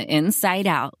from the inside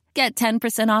out. Get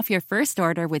 10% off your first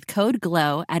order with code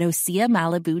GLOW at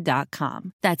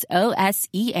OseaMalibu.com. That's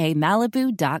OSEA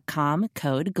Malibu.com,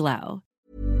 code GLOW.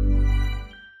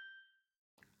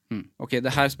 Ok,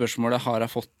 det her spørsmålet har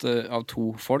jeg fått av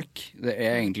 2 folk. Det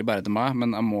egentlig bare til meg,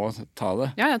 men jeg må ta det.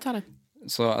 Ja, jeg tar det.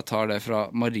 Så jeg tar det fra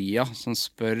Maria, som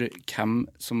spør hvem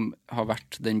som har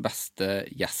vært den beste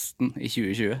gjesten i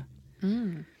 2020.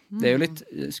 Det jo litt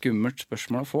skummelt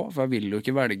spørsmål å få, for jeg vil jo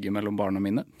ikke velge mellom barna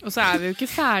mine. Og så vi jo ikke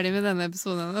ferdig med denne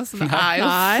episoden ennå, så det jo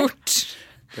fort.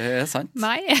 Det sant.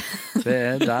 Nei.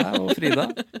 Det deg og Frida.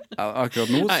 Ja, akkurat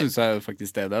nå synes jeg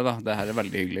faktisk det da. Det her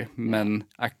veldig hyggelig. Men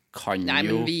jeg kan jo... Nei,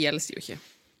 men vi gjelder jo ikke.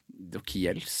 Dere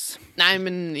gjelder. Nei,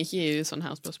 men ikke i sånne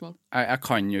her spørsmål. Jeg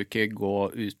kan jo ikke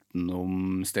gå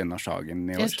utenom Steinar Sagen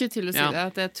i år. Jeg skulle til å si det,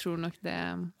 at jeg tror nok det...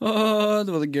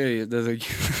 Det var det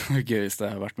gøyeste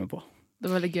jeg har vært med på. Det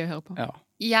var veldig gøy å høre på. Ja.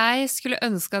 Jeg skulle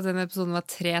ønske at denne episoden var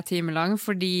 3 timer lang,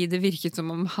 fordi det virket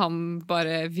som om han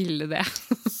bare ville det.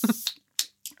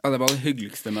 Ja, det var det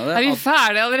hyggeligste med det. Vi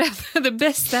ferdige allerede? Det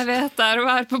beste jeg vet å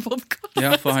være på podcast.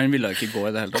 Ja, for han ville ikke gå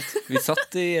i det hele tatt. Vi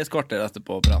satt i et kvarter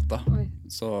etterpå og pratet.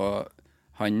 Så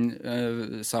han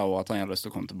sa også at han hadde lyst til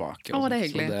å komme tilbake. Det er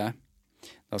hyggelig. Så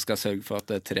da skal jeg sørge for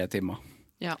at det 3 timer.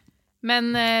 Ja.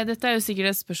 Men dette jo sikkert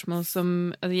et spørsmål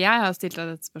som... Altså, jeg har stilt deg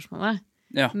dette spørsmålet.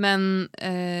 Ja. Men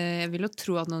jeg vil jo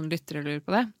tro at noen lyttere lurer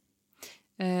på det.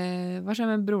 Hva skjer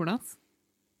med broren hans?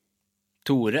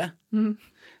 Tore?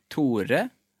 Tore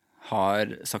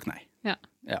har sagt nei. Ja.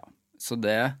 Så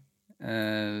det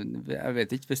jeg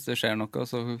vet ikke hvis det skjer noe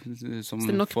som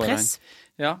det nok press?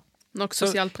 Ja. Nok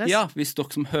sosialt press? Ja, hvis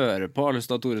dere som hører på har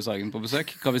lyst til å ha Tore Sagen på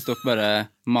besøk, hva hvis dere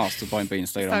bare master på han på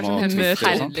Instagram og Twitter og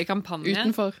sånt? Kampanje.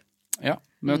 Utenfor. Ja,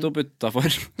 møte opp utenfor.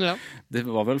 Ja. Det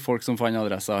var vel folk som fant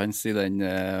adressa hans i den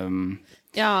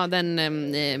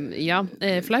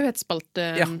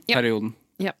flauhetsspalte-perioden.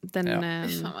 Ja, den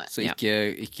Så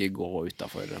ikke gå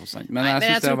utenfor hos han. Men Nei, jeg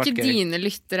synes det har vært gøy. ikke dine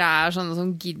lyttere sånne som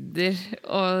gidder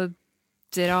å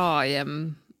dra hjem.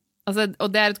 Altså, og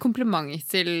det et kompliment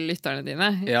til lytterne dine.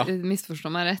 Ja. Misforstå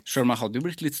meg rett. Selv om jeg hadde jo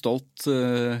blitt litt stolt.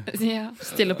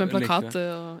 Stille opp en plakat.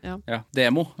 Ja,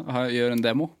 demo. Gjør en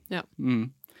demo. Ja.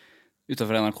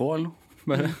 Utenfor NRK eller noe,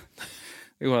 bare.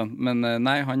 Det går an. Men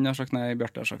nei, han har sagt nei,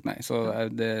 Bjarte har sagt nei, så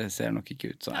det ser nok ikke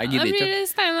ut. Så jeg gidder ikke. Da blir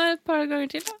Steinar et par ganger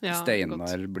til, da. Ja,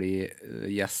 Steinar blir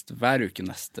gjest hver uke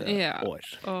neste år.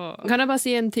 Kan jeg bare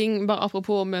si en ting, bare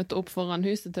apropos å møte opp foran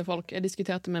huset til folk. Jeg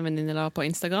diskuterte med venninner da på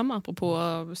Instagram, apropos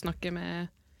å snakke med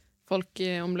folk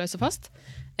om løs og fast.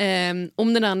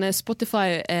 Om den der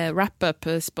Spotify wrap-up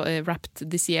wrapped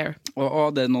this year.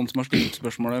 Og det noen som har stilt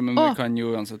spørsmålet, men vi kan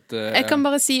jo uansett Jeg kan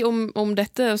bare si om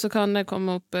dette, og så kan det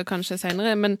komme opp kanskje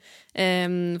senere, men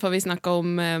for vi snakker om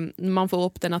man får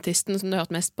opp den artisten som du har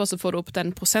hørt mest på, så får du opp den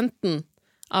prosenten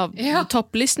av top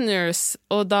listeners,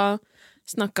 og da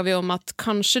snakker vi om at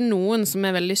kanskje noen som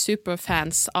veldig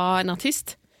superfans av en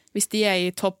artist, hvis de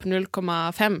i topp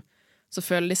 0,5, så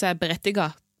føler de seg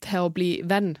berettiget til å bli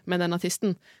venn med den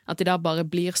artisten, at de da bare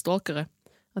blir stalkere.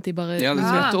 At de bare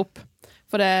møter opp.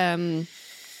 For det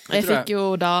jeg fikk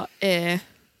jo da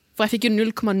for jeg fikk jo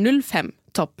 0,05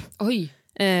 topp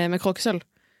med Kråkesølv.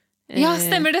 Ja,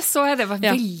 stemmer, det så jeg. Det var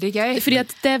veldig gøy. Fordi at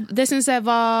det synes jeg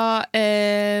var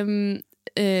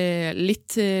litt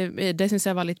det synes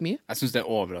jeg var litt mye. Jeg synes det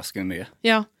overraskende mye.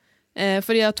 Ja,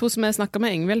 fordi at hun som jeg snakket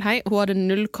med, Ingvild, hun hadde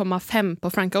 0,5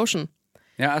 på Frank Ocean.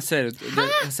 Ja, det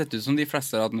har sett ut som de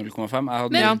fleste har hatt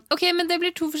 0,5. Ok, men det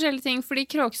blir 2 forskjellige ting, fordi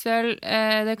Kråkesølv,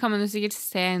 det kan man jo sikkert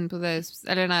se inn på det,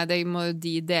 eller nei, det må jo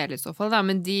de dele i så fall, da,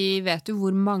 men de vet jo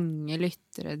hvor mange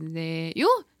lyttere de... Jo,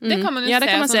 det kan man jo se. Ja,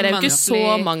 det kan man se, det jo ikke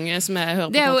så mange som jeg hører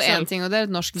på Kråkesølv. Det jo en ting, og det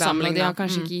et norsk band, og de har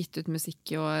kanskje ikke gitt ut musikk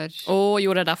i år.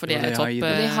 Jo, det derfor de topp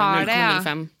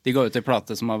 0,05. De ga ut en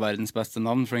plate som har verdens beste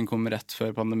navn, for den kom rett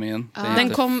før pandemien.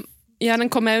 Den kom jo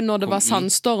når det var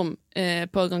sandstorm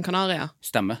på Gran Canaria.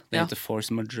 Stemmer. Det heter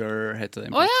Force Majeure, heter det.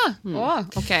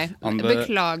 Ok.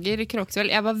 Beklager,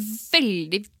 Kråkesølv. Jeg var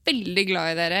veldig, veldig glad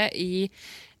i dere i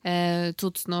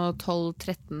 2012,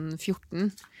 13,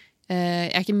 14.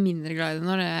 Jeg ikke mindre glad i det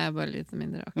nå, det bare litt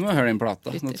mindre aktivt. Du må høre din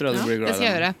plata. Nå tror jeg du blir glad i det. Det skal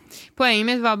jeg gjøre. Poenget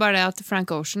mitt var bare det at Frank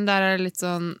Ocean, der det litt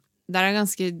sånn, der det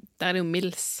jo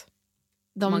Mills.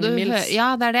 Da må du høre,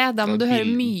 ja, det det. Da må du høre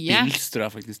mye. Bills, tror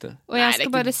jeg faktisk det. Og jeg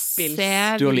skal bare se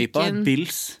Dua Lipa er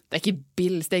Bills. Det ikke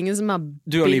Bills, det ingen som har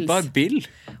Bills. Dua Lipa er Bill.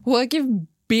 Hun har ikke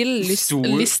Bill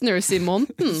listeners i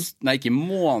måneden. Nei, ikke i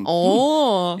måneden.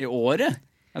 I året.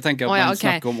 Jeg tenker at man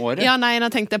snakker om året. Ja, nei, nå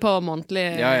tenkte jeg på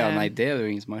månedlig. Ja, nei, det det jo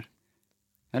ingen som har.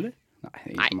 Eller?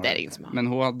 Nei, det ingen som har.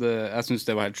 Men jeg synes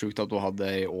det var helt sjukt at hun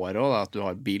hadde i året også, at du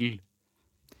har Bill.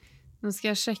 Nå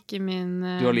skal jeg sjekke min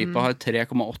Dua Lipa har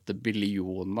 3,8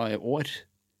 billioner i år.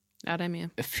 Ja, det mye.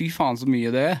 Fy faen så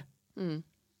mye det er.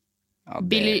 Ja,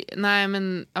 Nei, men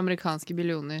amerikanske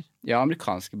billioner. Ja,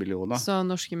 amerikanske billioner. Så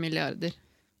norske milliarder.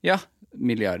 Ja,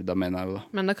 milliarder mener jeg jo da.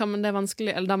 Men det er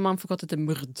vanskelig, eller da må man forkorte til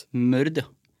mørd. Mørd, ja.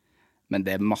 Men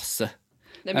det er masse.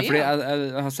 Det er mye, fordi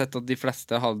jeg har sett at de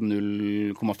fleste hadde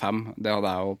 0,5. Det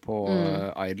hadde jeg jo på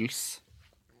Idols.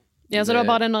 Ja, så det var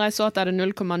bare det når jeg så at det hadde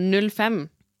 0,05.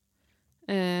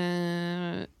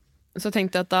 Så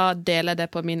tenkte jeg at da deler jeg det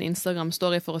på min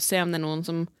Instagram-story for å se om det er noen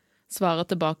som svarer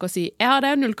tilbake og sier ja, det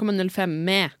er jo 0,05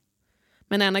 med.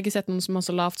 Men jeg har ikke sett noen som har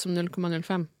så lavt som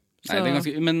 0,05. Nei, det er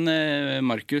ganske... Men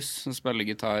Markus, som spiller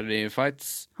gitar i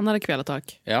Fights... Han hadde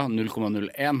kvelertak. Ja,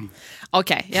 0,01.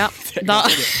 Ok, ja. Da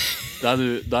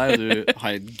er du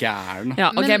helt gæren. Ja,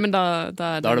 ok, men da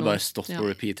har det bare stått på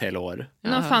repeat hele året.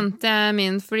 Nå fant jeg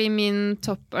min, fordi min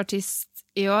toppartist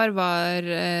i år var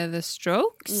The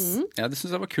Strokes. Ja, det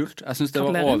synes jeg var kult. Jeg synes det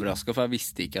var overrasket, for jeg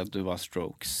visste ikke at du var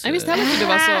Strokes. Jeg visste heller ikke du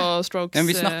var så Strokes. Men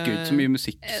vi snakker ut så mye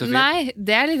musikk, Sofie. Nei,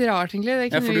 det er litt rart egentlig.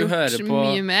 Det kunne vi gjort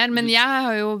mye mer. Men jeg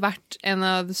har jo vært en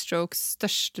av The Strokes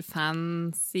største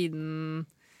fan siden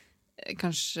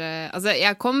kanskje... Altså,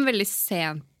 jeg kom veldig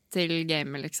sent til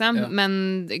gamet, liksom. Ja. Men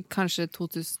kanskje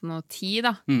 2010,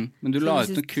 da. Men du la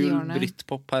ut noe kul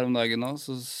Britpop her om dagen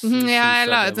også. Jeg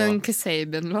la ut en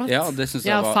Kasabian-låt. Ja, det synes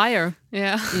jeg var... Fire.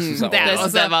 Ja.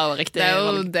 Det var jo riktig. Det er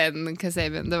jo den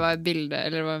Kasabian. Det var et bilde,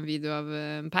 eller det var en video av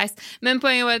en peis. Men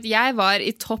poenget var at jeg var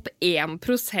i topp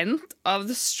 1% av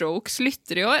The Strokes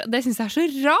lyttere i år. Det synes jeg er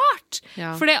så rart!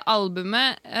 Ja. For det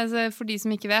albumet, altså, for de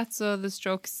som ikke vet, så The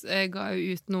Strokes ga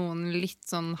ut noen litt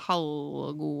sånn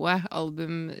halvgode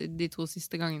album de 2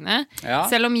 siste gangene. Ja.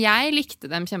 Selv om jeg likte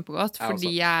dem kjempegodt,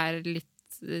 fordi jeg er litt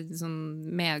sånn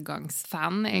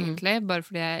medgangsfan, egentlig, bare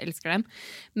fordi jeg elsker dem.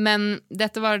 Men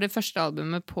dette var det første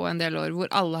albumet på en del år hvor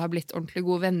alle har blitt ordentlig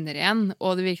gode venner igjen,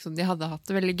 og det virket som de hadde hatt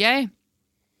det veldig gøy.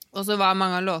 Og så var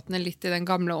mange av låtene litt i den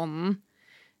gamle ånden,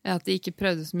 at de ikke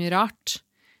prøvde så mye rart.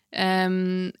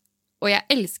 Og jeg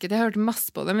elsket, jeg hørte masse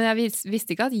på dem, men jeg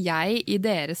visste ikke at jeg i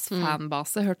deres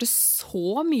fanbase hørte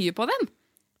så mye på dem.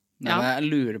 Nei, men jeg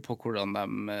lurer på hvordan de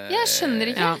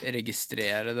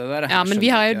registrerer det der. Ja, men vi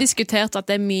har jo diskutert at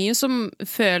det er mye som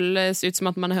føles ut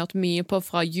som at man har hørt mye på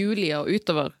fra juli og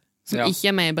utover, som ikke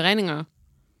er med i beregninger.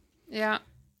 Ja.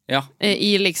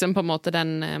 I liksom på en måte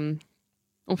den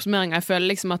oppsummeringen. Jeg føler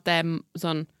liksom at det er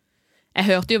sånn... Jeg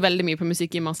hørte jo veldig mye på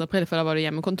musikk i mars-april, for da var det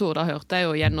hjemmekontor. Da hørte jeg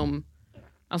jo gjennom...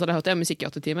 Altså, da hørte jeg musikk i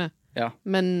 8 timer. Ja.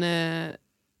 Men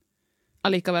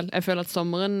allikevel, jeg føler at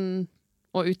sommeren...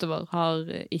 og utover har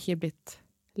ikke blitt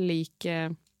like...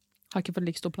 har ikke fått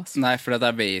like stor plass. Nei, for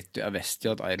jeg visste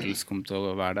jo at Idols kom til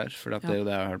å være der, for det er jo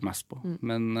det jeg har hørt mest på.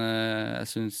 Men jeg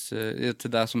synes,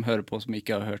 til deg som hører på, som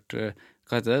ikke har hørt,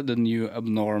 hva heter det? The New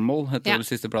Abnormal, heter det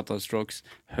siste plata av Strokes.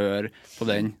 Hør på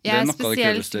den. Jeg er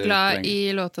spesielt glad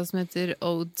i låta som heter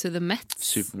Ode to the Met.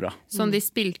 Superbra. Som de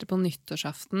spilte på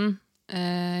nyttårsaften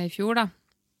i fjor, da.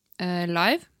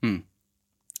 Live.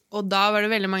 Og da var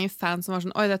det veldig mange fans som var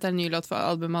sånn, oi, dette er en ny låt, for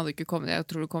albumet hadde ikke kommet, jeg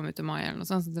tror det kom ut i mai eller noe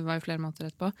sånt, så det var jo flere måneder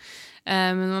etterpå.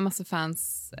 Men det var masse fans,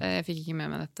 jeg fikk ikke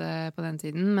med meg dette på den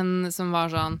tiden, men som var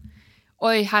sånn,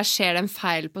 oi, her skjer det en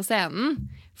feil på scenen,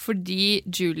 fordi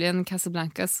Julian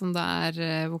Casablancas, som da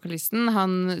er vokalisten,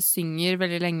 han synger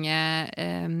veldig lenge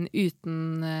uten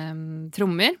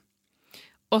trommer,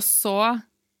 og så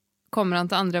kommer han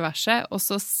til andre verset, og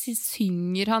så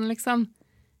synger han liksom,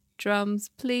 drums,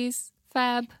 please,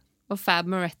 Fab. Og Fab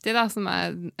Moretti, da, som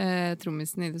er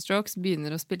trommisen i The Strokes,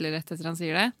 begynner å spille rett etter han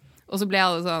sier det. Og så ble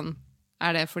alle sånn,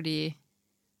 er det fordi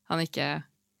han ikke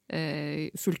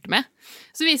fulgte med?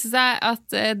 Så viser det seg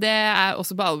at det er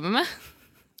også på albumet.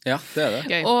 Ja, det er det.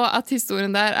 Gøy. Og at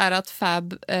historien der er at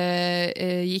Fab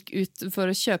gikk ut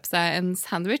for å kjøpe seg en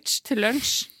sandwich til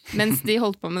lunsj, mens de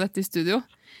holdt på med dette i studio.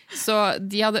 Så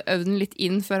de hadde øvd den litt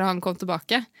inn før han kom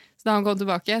tilbake. Så da han kom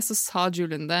tilbake, så sa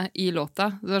Julian det i låta.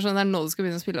 Det var sånn, det er nå du skal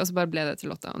begynne å spille, og så bare ble det til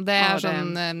låta. Og det er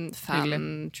sånn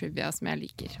fan-trivia som jeg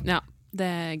liker. Ja, det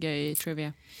er gøy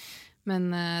trivia. Men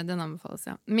den anbefales,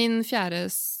 ja. Min 4.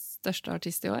 største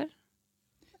artist i år.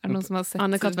 Er det noen som har sett...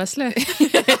 Anne-Kat. Wesley.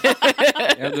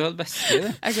 Ja, du hadde Wesley,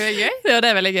 det. Er ikke det gøy? Ja, det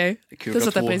er veldig gøy.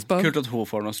 Kult at hun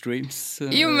får noen streams.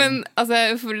 Jo, men altså,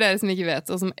 for dere som ikke vet,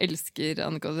 og som elsker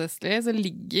Anne-Kat. Wesley, så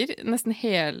ligger nesten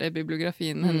hele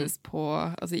bibliografien hennes på,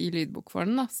 altså i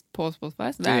lydbokformen, da, på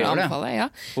Spotify. Så det er å anbefale, ja.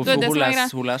 Hun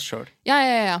leser selv.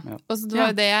 Ja. Og så det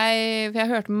var det for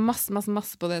jeg hørte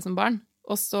masse på det som barn,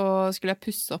 og så skulle jeg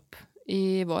pusse opp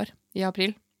i vår, i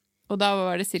april. Og da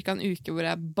var det cirka en uke hvor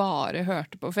jeg bare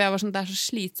hørte på. For jeg var sånn, det er så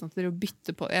slitsomt å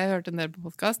bytte på. Jeg hørte en del på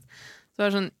podcast. Så det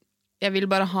var sånn, jeg vil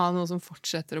bare ha noe som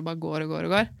fortsetter og bare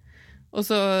går. Og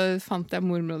så fant jeg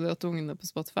Mormor og de 8 ungene på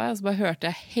Spotify, og så bare hørte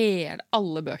jeg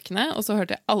alle bøkene, og så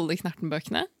hørte jeg alle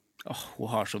Knerten-bøkene. Hun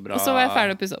har så bra... Og så var jeg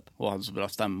ferdig å pusse opp. Hun hadde så bra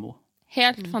stemme, hun.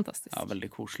 Helt fantastisk. Ja, veldig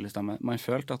koselig stemme. Man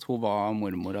følte at hun var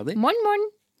mormora di. Morn.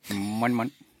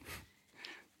 Morn.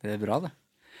 Det bra, det.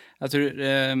 Jeg tror,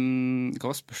 hva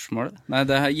var spørsmålet? Nei,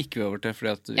 det her gikk vi over til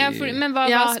fordi at vi... Men hva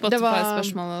var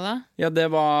Spotify-spørsmålet da? Ja, det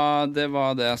var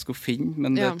det jeg skulle finne,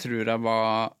 men det tror jeg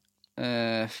var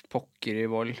pokker i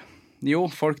vold. Jo,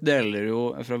 folk deler jo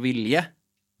fra vilje,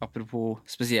 apropos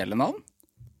spesielle navn.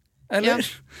 Eller?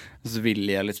 Altså,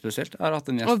 Vilje er litt spesielt. Jeg har hatt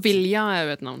en gjest... Og Vilja er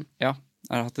jo et navn. Ja,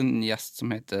 jeg har hatt en gjest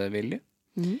som heter Vilje.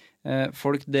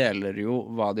 Folk deler jo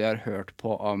hva de har hørt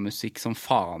på av musikk som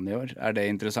faen i år. Er det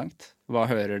interessant? Hva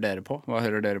hører dere på? Hva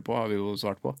hører dere på, har vi jo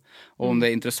svart på. Og om det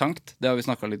er interessant, det har vi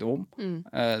snakket litt om.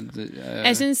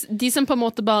 Jeg synes de som på en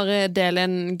måte bare deler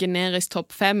en generisk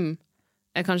topp 5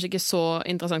 er kanskje ikke så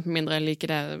interessant, med mindre jeg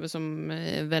liker det som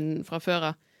venn fra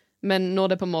før av. Men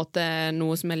når det på en måte er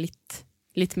noe som er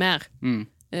litt mer,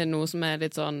 noe som er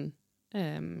litt sånn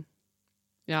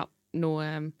noe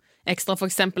ekstra, for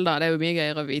eksempel da, det er jo mye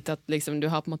gøyere å vite at liksom, du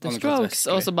har på en måte Strokes,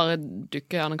 og så bare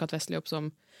dukker Anne-Kat. Vestli opp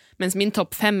som... Mens min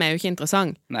topp 5 er jo ikke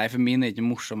interessant. Nei, for min er ikke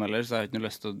morsom heller, så jeg har ikke noe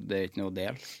lyst til det er ikke noe å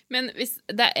dele. Men hvis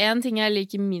det er en ting jeg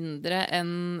liker mindre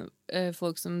enn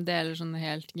folk som deler sånn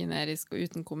helt generisk og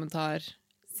uten kommentar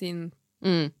sin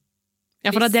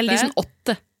Ja, for da deler de sånn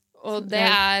 8. Og det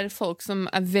er folk som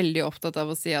er veldig opptatt av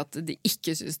å si at de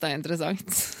ikke synes det er interessant.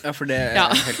 Ja, for det er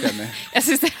jeg helt enig. Jeg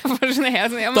synes det er bare sånn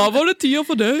helt sånn, da var det tida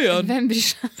for det igjen. Hvem bryr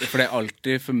seg? For det er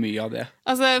alltid for mye av det.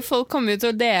 Altså, folk kommer jo til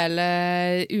å dele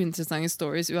uinteressante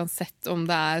stories uansett om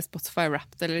det er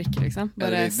Spotify-rapped eller ikke, liksom.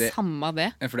 Bare samme det.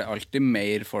 Ja, for det er alltid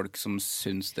mer folk som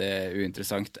synes det er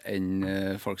uinteressant enn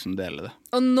folk som deler det.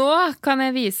 Og nå kan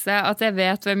jeg vise at jeg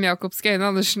vet hvem Jakob Skøyen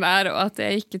Andersen er, og at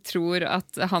jeg ikke tror at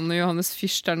han og Johannes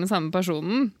Fyrst er den samme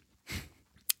personen.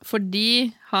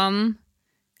 Fordi han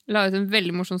la ut en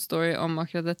veldig morsom story om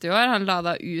akkurat dette i år. Han la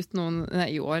da ut noen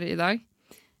i år i dag.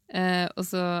 Og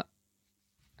så...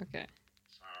 Ok.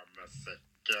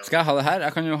 Skal jeg ha det her?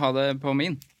 Jeg kan jo ha det på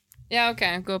min. Ja, ok.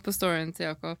 Gå på storyen til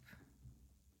Jakob.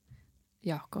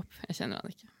 Jakob. Jeg kjenner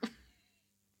han ikke.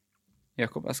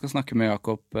 Jakob, jeg skal snakke med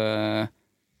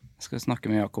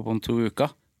Jakob om 2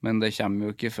 uker. Men det kommer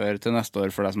jo ikke før til neste år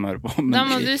for deg som hører på. Men da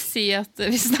må du si at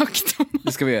vi snakket om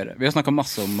det. skal vi gjøre. Vi har snakket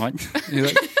masse om han i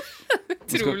dag.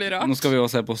 Utrolig rart. Nå skal vi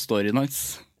også se på storyen hans.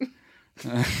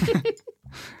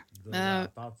 Du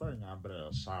vet at ingen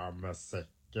bryr seg med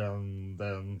musikken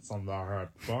den som du har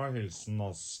hørt på. Hilsen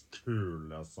oss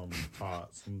kule som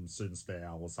syns det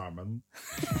alle sammen.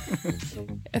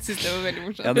 Jeg synes det var veldig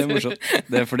morsomt. Ja, det er morsomt.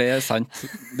 Det er for det er sant.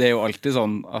 Det er jo alltid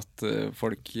sånn at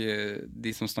folk,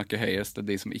 de som snakker høyest, er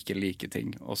de som ikke liker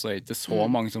ting. Og så er det ikke så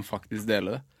mange som faktisk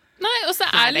deler det. Nei, og så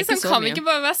er liksom, kan vi ikke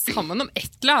bare være sammen om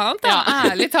et eller annet, da?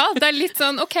 Ærlig talt. Det er litt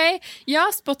sånn, ok, ja,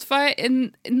 Spotify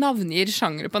navngir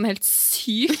sjangere på en helt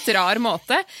sykt rar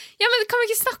måte. Ja, men kan vi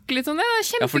ikke snakke litt om det? Det er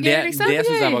kjempegøy, for det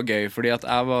synes jeg var gøy, fordi at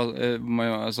jeg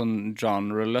var sånn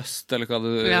genre-lust, eller hva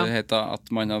det heter,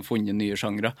 at man har funnet nye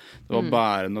sjangere. Det var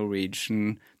bare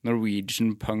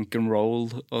Norwegian punk and roll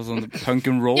og sånn. Punk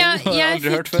and roll har jeg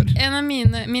aldri hørt før. En av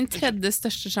min tredje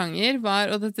største sjanger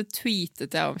var, og dette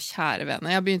tweetet jeg om kjære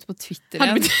vene. Jeg har begynt på Twitter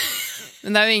igjen.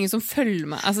 Men det er jo ingen som følger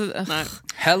meg. Altså,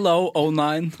 Hello,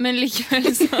 09. Men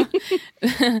likevel så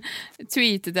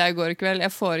tweetet jeg i går kveld.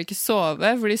 Jeg får ikke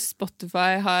sove, fordi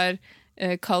Spotify har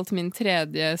kalt min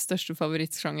tredje største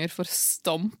favorittsjanger for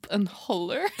Stomp and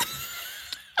Holler.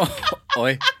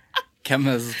 Oi. Hvem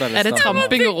er det som spiller? Er det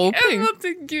tramping og roping? Jeg måtte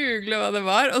google hva det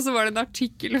var, og så var det en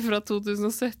artikkel fra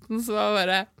 2017 som var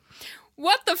bare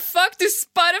What the fuck does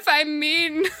Spotify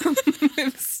mean?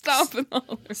 Stomp and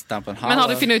Holler. Men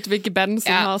har du funnet ut hvilke band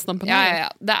som har Stomp and Holler?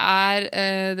 Ja. Det er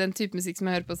den type musikk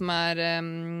som jeg hører på, som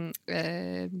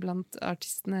er blant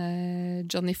artistene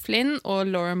Johnny Flynn og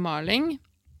Laura Marling.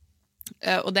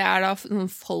 Og det er da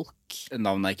noen folk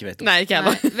navn jeg ikke vet om. Nei, ikke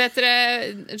jeg. Vet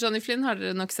dere, Johnny Flynn har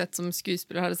dere nok sett som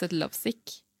skuespiller. Har dere sett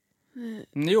Lovesick?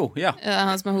 Jo, ja.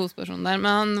 Han som er hovedpersonen der.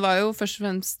 Men han var jo først og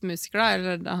fremst musiker da,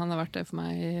 eller han har vært det for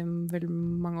meg i veldig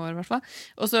mange år i hvert fall.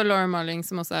 Og så Laura Marling,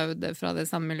 som også er fra det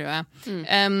samme miljøet.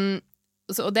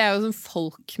 Og det er jo sånn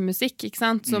folkmusikk, ikke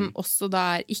sant? Som også da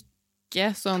er ikke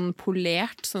sånn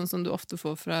polert, sånn som du ofte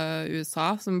får fra USA,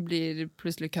 som blir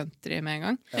plutselig country med en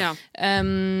gang. Ja.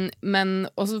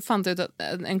 Men også fant jeg ut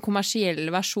at en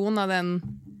kommersiell versjon av den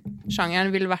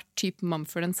sjangeren ville vært type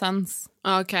Mumford & Sons.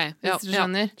 Ok, hvis du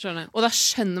skjønner. Og da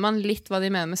skjønner man litt hva de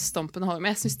mener med Stomp and Holler,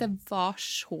 men jeg synes det var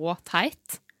så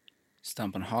teit.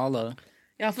 Stomp and Holler.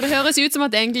 Ja, for det høres ut som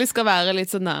at det egentlig skal være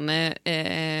litt sånn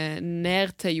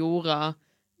ned til jorda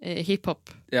hiphop.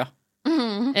 Ja.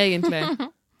 Egentlig.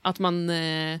 At man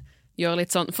gjør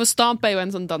litt sånn. For stamp jo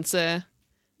en sånn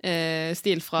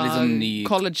dansestil fra sånn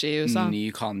college i USA. Ny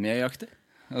Kanye-aktig.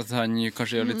 At han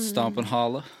kanskje gjør litt stamp på en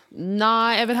hale.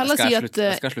 Nei, jeg vil heller si at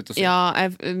Jeg skal slutte å si.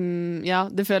 Ja,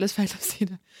 det føles feil å si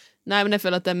det. Nei, men jeg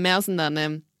føler at det mer sånn denne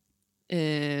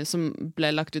som ble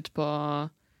lagt ut på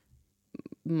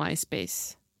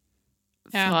MySpace.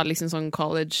 Fra liksom sånn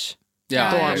college. Ja,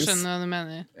 dorms. jeg skjønner hva du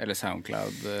mener. Eller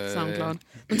SoundCloud. SoundCloud.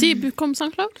 Når tid kom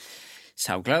SoundCloud?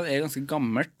 SoundCloud er ganske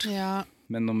gammelt, Ja.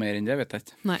 men noe mer enn det vet jeg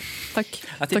ikke. Nei, takk.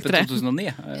 Jeg Takk tipper for det.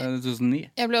 2009.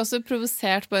 Jeg ble også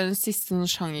provosert, bare en siste sånn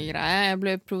sjangergreie. Jeg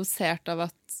ble provosert av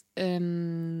at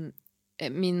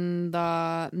min da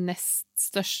nest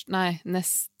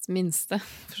minste,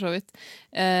 for så vidt,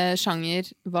 sjanger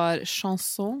var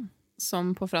chanson,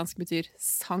 som på fransk betyr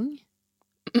sang.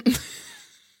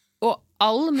 Og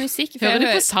all musikk for Hører du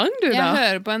jeg på sang, du, da? Jeg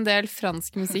hører på en del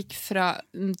fransk musikk fra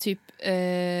typ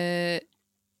 60-,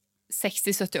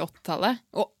 70-, 80-tallet.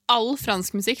 Og all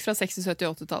fransk musikk fra 60-,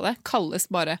 70-, 80-tallet kalles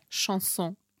bare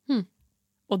chanson.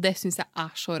 Og det synes jeg er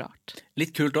så rart.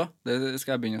 Litt kult også. Det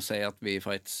skal jeg begynne å si at vi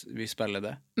spiller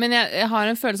det. Men jeg har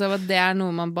en følelse av at det er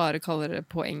noe man bare kaller det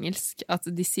på engelsk. At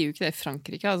de sier jo ikke det i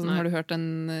Frankrike. Altså, har du hørt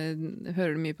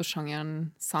hører du mye på sjangeren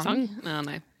sang? Sang?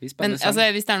 Nei. Vi spiller Men sang. altså,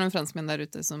 hvis det er noen franskmenn der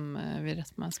ute som vil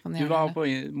rette meg, så kan de Du var gjerne det.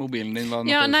 på mobilen din. Var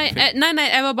det noe Ja, nei, du fikk?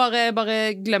 jeg var bare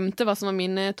glemte hva som var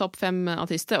mine topp 5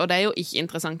 artister, og det er jo ikke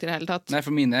interessant i det hele tatt. Nei,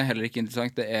 for mine er heller ikke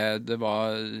interessant. Det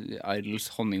var Idols,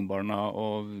 Honningbarna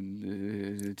og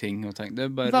ting og ting. Det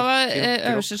er bare Hva var rock, rock.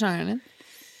 øverste sjangeren din?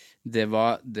 Det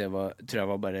var, tror jeg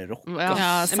var bare rock. Ja,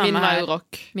 Ja, samme min var her. jo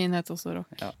rock. Min het også rock.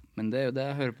 Ja, men det er jo det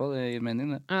jeg hører på. Det gir mening,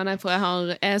 det. Ja, nei, for det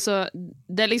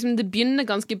er liksom, det begynner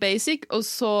ganske basic, og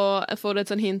så får det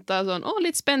et sånn hint av sånn,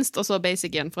 litt spenst, og så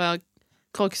basic igjen. For jeg har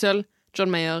Kroksøl,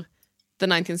 John Mayer, The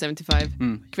 1975,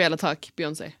 Kvelertak,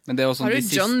 Beyoncé. Men det er også Har de du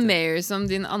siste. John Mayer som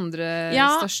din andre Ja.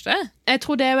 største? Jeg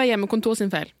tror det var Hjemmekontor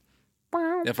sin feil.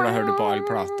 Ja, for da hører du på alle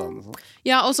platene og sånn.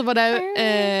 Ja, og så var det jo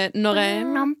når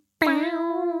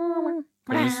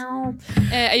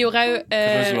jeg gjorde jo Hva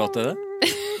slags låt er det?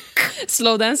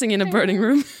 Slow Dancing in a Burning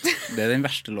Room. Det er den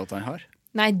verste låta han har.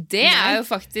 Nei, det er jo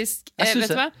faktisk Jeg synes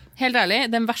vet du hva? Helt ærlig,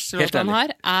 den verste Helt låta han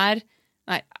har, er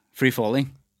Free Falling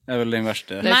er vel den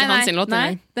verste. Det er ikke hans sin låt nei,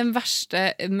 engang. den verste,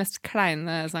 mest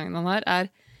kleine sangen han har,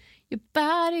 er Your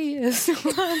body is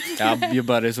Ja, jo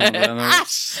bare sånn.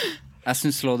 Jeg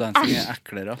synes Slow Dancing er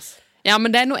eklere, ass. Ja,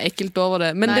 men det er noe ekkelt over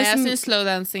det. Men Nei, det jeg som, syns slow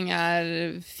dancing er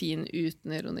fin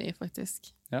uten ironi, faktisk.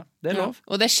 Ja, det er lov.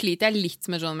 Og det sliter jeg litt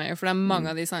med John Mayer, for det er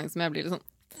mange av de sangene som jeg blir litt sånn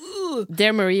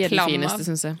Dear Marie er den Klam av. fineste,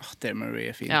 synes jeg. Åh, Dear Marie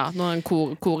er fin. Ja, når den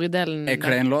koridelen En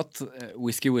klein låt.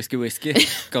 Whisky, whisky, whisky.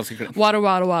 Ganske klein. Water,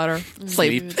 water, water.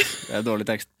 Sleep. Sleep. Det er dårlig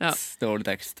tekst. Ja. Dårlig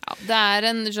tekst. Det er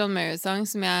en John Mayer-sang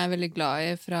som jeg er veldig glad i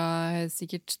fra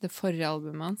sikkert det forrige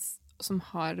albumet hans, som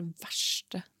har det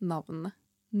verste navnet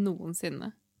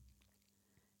noensinne.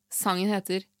 Sangen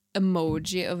heter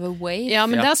Emoji of a Wave. Ja,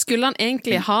 men Ja. der skulle han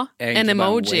egentlig ha Egentlig en bare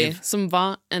emoji wave. som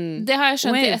var en Det har jeg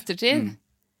skjønt i Wave. ettertid.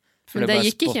 For Men det, det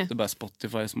gikk ikke. Det er bare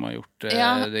Spotify som har gjort det.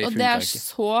 Ja, Det og det funka er ikke.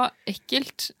 så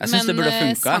ekkelt. Jeg synes det burde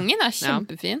funka. Sangen er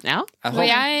kjempefin. Ja. Jeg Og håper,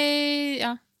 jeg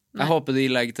jeg håper de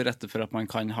legger til rette for at man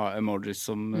kan ha emojis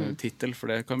som tittel, for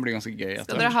det kan bli ganske gøy. etter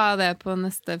Skal dere hvert. ha det på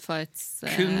neste fights?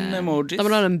 Kun emojis. Da må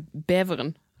du ha den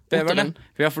beveren. Beveren, Otteren.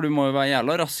 ja, for du må jo være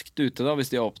jævla raskt ute da hvis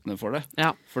de åpner for det.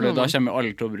 Ja. For da kommer jo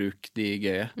alle til å bruke de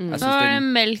gøye. Jeg Så synes er det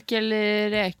det melk eller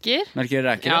reker. merker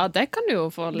reker. Ja, det kan du jo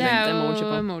få Det litt er emoji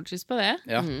jo på. emojis på det.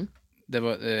 Ja. Det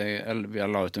var, jeg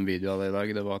la ut en video av det i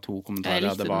dag. Det var 2 kommentarer. Jeg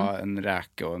likte Det var en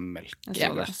reke og en melk. Jeg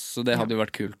så det. Så det hadde jo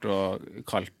vært kult å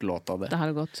kalle låta det. Det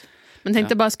hadde gått. Men tenkte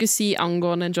jeg bare skulle si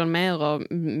angående John Mayer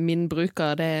og min bruk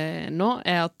av det nå,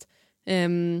 er at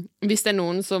hvis det er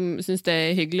noen som syns det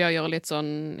er hyggelig å gjøre litt sånn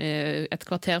et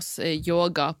kvarters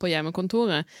yoga på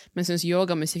hjemmekontoret, men syns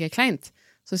yogamusikk er kleint,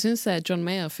 så syns jeg John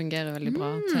Mayer fungerer veldig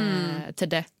bra til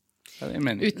det. Ja, det er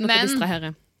meningen. Uten at Men- det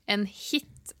distraherer. En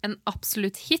hit, en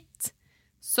absolutt hit,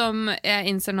 som jeg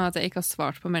innser nå at jeg ikke har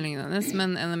svart på meldingen hennes,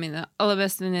 men en av mine aller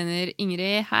beste venninner,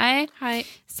 Ingrid, hei,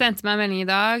 sendte meg en melding i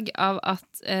dag av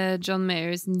at John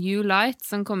Mayers New Light,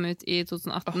 som kom ut i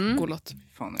 2018, God låt.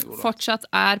 Faen, det er god låt. fortsatt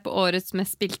er på årets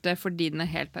mest spilte fordi den er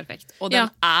helt perfekt. Og Ja, den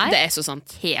er det er så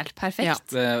sant. helt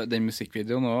perfekt. Den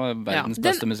musikkvideoen også er verdens Den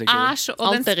beste musikkvideo. er så, og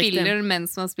Alt den er riktig. spiller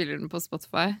mens man spiller den på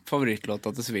Spotify.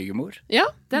 Favorittlåta til svigermor. Ja,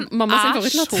 Den mamma sin er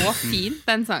favorittlåt. så fin,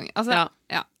 den sangen. Altså, Ja.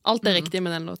 ja. Alt er riktig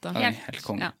med den låta. Den er helt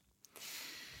konge. Ja.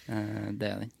 Det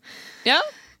er den. Ja.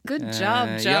 Good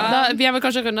job, ja. Vi har vel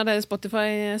kanskje rundet det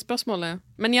Spotify-spørsmålet.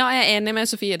 Men ja, jeg er enig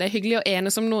med Sofie. Det er hyggelig å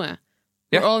enes om noe.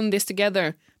 We're all in this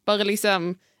together. Bare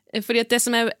liksom... Fordi at det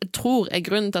som jeg tror er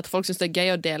grunnen til at folk synes det er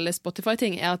gøy å dele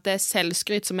Spotify-ting, er at det er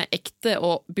selvskryt som er ekte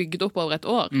og bygd opp over et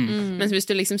år. Mens hvis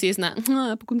du liksom sier sånn jeg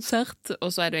er på konsert,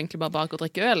 og så er du egentlig bare bak og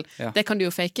drikker øl, det kan du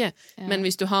jo fake. Men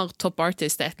hvis du har top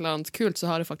artist et eller annet kult, så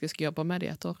har du faktisk jobbet med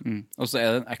det i et år. Og så er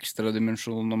det en ekstra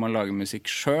dimensjon når man lager musikk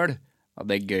selv. Ja,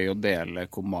 det er gøy å dele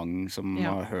hvor mange som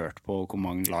har hørt på, hvor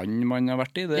mange land man har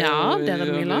vært i. Det, det er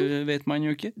mye land. Vet man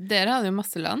jo ikke. Dere hadde jo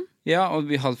masse land. Ja, og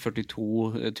vi hadde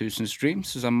 42 000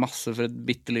 streams, så det er masse for et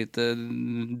bittelite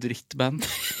drittband.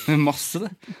 Masse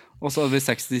det. Og så hadde vi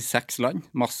 66 land,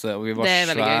 masse, og vi var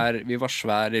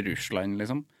svær i Russland,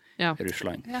 liksom. Ja.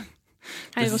 Russland. Ja.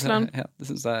 Hei, Russland. Det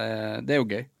synes jeg, det er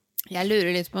jo gøy. Jeg lurer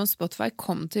litt på om Spotify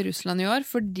kom til Russland i år,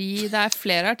 fordi det er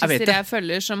flere artister jeg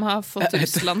følger som har fått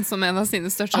Russland som en av sine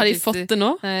største har de fått det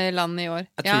nå? Land i år.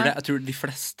 Jeg tror de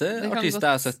fleste artister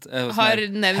jeg har sett har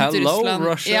nevnt Hello, Russland.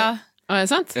 Russia. Ja. Er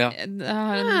det sant? Ja. Jeg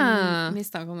har en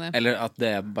mistanke om det. Eller at det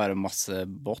er bare masse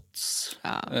bots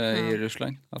i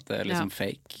Russland. At det er liksom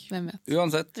fake. Hvem vet?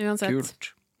 Uansett,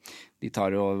 kult. De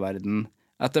tar jo over verden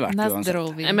etter hvert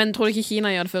uansett. Men tror du ikke Kina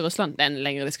gjør det før Russland? Det er en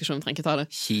lengre diskusjon, vi trenger ikke ta det.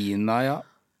 Kina, ja.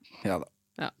 Ja da.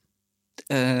 Ja.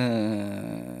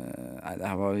 Nei, det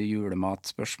her var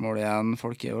julematspørsmål igjen.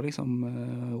 Folk er jo liksom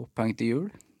opphengt i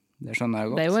jul. Det skjønner jeg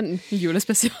godt. Det er jo en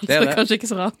julespesial, så det er kanskje ikke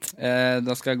så rart.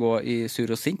 Da skal jeg gå i sur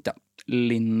og sint, da.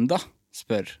 Linda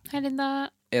spør. Hei,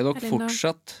 Linda. Er dere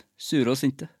fortsatt sure og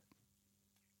sinte?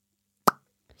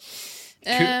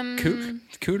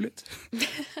 Kul ut.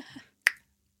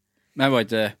 Nei, var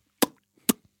ikke...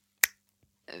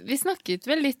 Vi snakket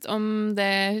vel litt om det,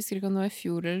 jeg husker ikke om det var i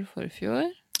fjor eller forfjor.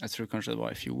 Jeg tror kanskje det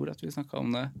var i fjor at vi snakket om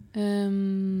det.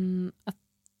 At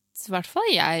i hvert fall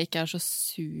jeg ikke er så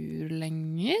sur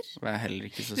lenger. Jeg er heller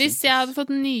ikke så sint. Hvis jeg hadde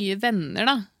fått nye venner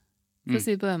da, for å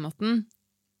si det på den måten,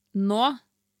 nå,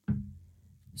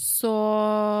 så...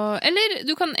 Eller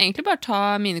du kan egentlig bare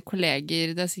ta mine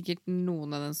kolleger, det er sikkert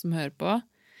noen av dem som hører på.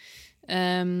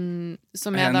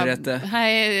 Som jeg Henriette.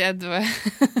 Hei, Hei,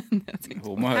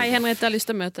 Henriette, jeg har lyst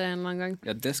til å møte en eller annen gang.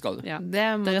 Ja, det skal du. Ja.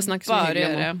 Det må dere du snakker så bare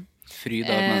hyggelig gjøre. Fryd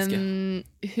av et menneske.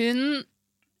 Hun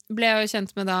ble jo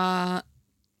kjent med da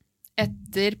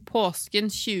etter påsken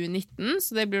 2019, så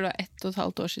det blir da 1,5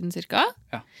 år siden cirka.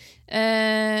 Ja.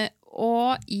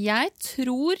 Og jeg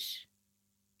tror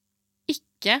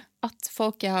ikke at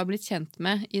folk jeg har blitt kjent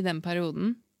med i den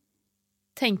perioden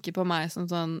tenker på meg som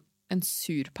sånn en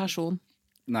sur person.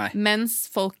 Nei.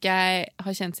 Mens folk jeg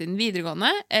har kjent siden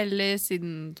videregående, eller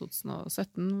siden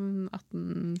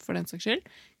 2017-18 for den saks skyld,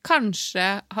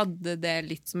 kanskje hadde det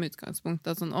litt som utgangspunkt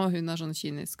at sånn, hun er sånn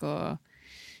kynisk og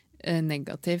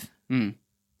negativ.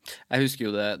 Jeg husker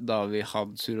jo det da vi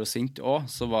hadde sur og sint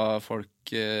også, så var folk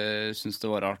syntes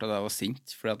det var rart at jeg var sint,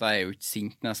 for jeg er jo ikke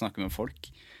sint når jeg snakker med folk.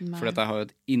 For jeg har jo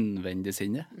et innvendig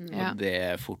sinne, og det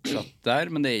er fortsatt der,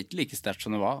 men det er ikke like sterkt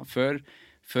som det var.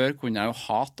 Før kunne jeg jo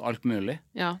hate alt mulig.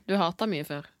 Ja, du hatet mye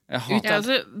før. Jeg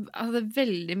hadde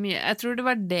veldig mye. Jeg tror det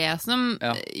var det som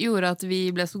gjorde at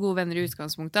vi ble så gode venner i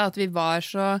utgangspunktet, at vi var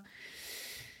så...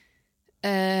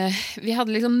 vi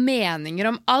hadde liksom meninger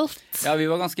om alt. Ja, vi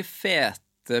var ganske fete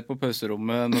på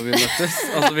pauserommet når vi møttes.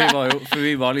 Altså,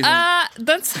 vi var liksom...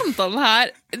 Den samtalen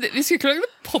her... Vi skulle ikke lage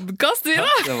en podcast, vi da!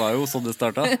 Ja, det var jo sånn det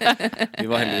startet. Vi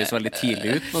var heldigvis veldig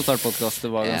tidlig ut med å starte podcast.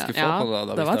 Det var ganske få på da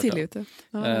det var tidlig ute.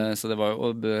 Så det var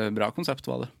jo bra konsept,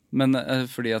 var det. Men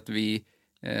fordi at vi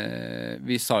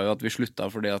sa jo at vi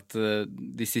sluttet fordi at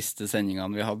de siste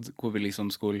sendingene vi hadde, hvor vi liksom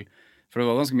skulle... For det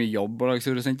var ganske mye jobb å lage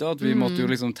sur og sint, at vi måtte jo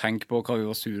liksom tenke på hva vi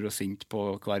var sur og sint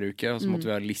på hver uke, og så måtte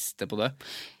vi ha liste på det.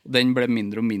 Og den ble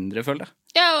mindre og mindre, føler jeg.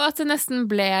 Ja, og at det nesten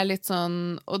ble litt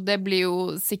sånn, og det blir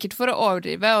jo sikkert for å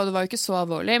overdrive, og det var jo ikke så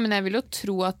alvorlig, men jeg vil jo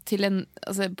tro at i en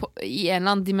eller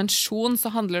annen dimensjon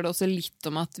så handler det også litt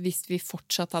om at hvis vi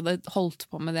fortsatt hadde holdt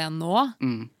på med det nå,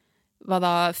 hva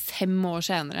da 5 år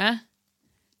senere,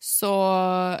 så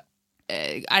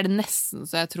er det nesten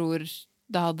så jeg tror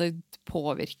det hadde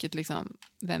påvirket liksom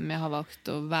hvem jeg har valgt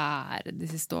å være de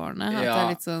siste årene. At det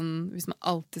er litt sånn, hvis man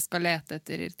alltid skal lete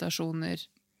etter irritasjoner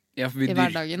i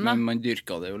hverdagen. Men man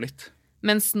dyrker det jo litt.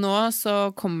 Mens nå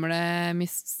så kommer det,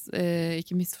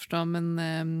 ikke misforstå, men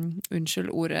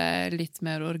unnskyld ordet, litt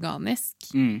mer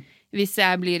organisk. Hvis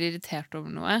jeg blir irritert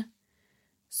over noe,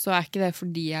 så er ikke det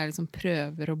fordi jeg liksom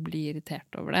prøver å bli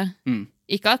irritert over det.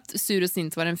 Ikke at sur og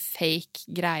sint var en fake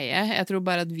greie. Jeg tror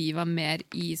bare at vi var mer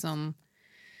i sånn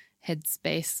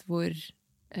headspace hvor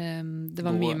det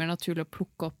var mye mer naturlig å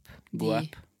plukke opp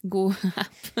God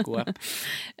app. God app.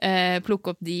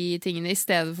 Plukke opp de tingene i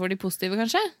stedet for de positive,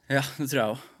 kanskje? Ja, det tror jeg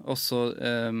også. Også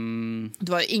Det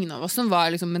var jo ingen av oss som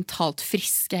var liksom mentalt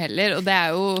friske heller, og det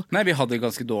er jo Nei, vi hadde det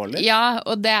ganske dårlig. Ja,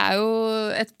 og det er jo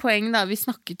et poeng, da. Vi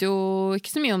snakket jo ikke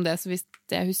så mye om det, så hvis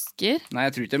jeg husker. Nei,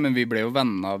 jeg tror ikke det, men vi ble jo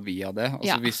venner via det. Altså,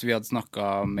 Ja. Hvis vi hadde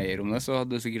snakket mer om det, så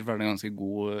hadde det sikkert vært en ganske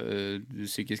god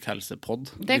psykisk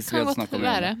helsepod. Det hvis vi kan hadde godt snakket mer om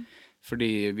være. det. Fordi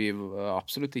vi var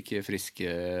absolutt ikke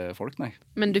friske folk, nei.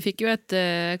 Men du fikk jo et,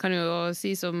 kan jo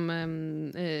si som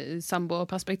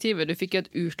samboerperspektivet, du fikk jo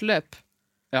et utløp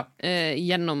Ja.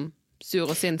 gjennom sur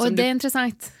og sint, Og det er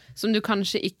interessant. som du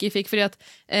kanskje ikke fikk, fordi at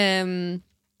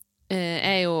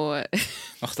jeg jo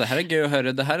Det her er gøy å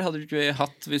høre. Det her hadde du ikke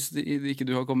hatt hvis ikke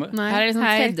du har kommet. Nei, Her er liksom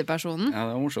hei. tredjepersonen. Ja,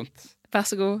 det var morsomt. Vær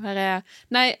så god, her er jeg.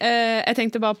 Nei, jeg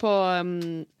tenkte bare på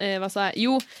hva sa jeg?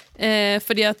 Jo,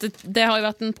 fordi at det har jo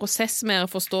vært en prosess med å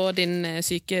forstå din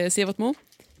syke Sivert Mo.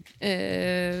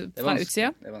 Fra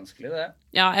utsida. Det er vanskelig, det.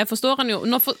 Ja, jeg forstår han jo.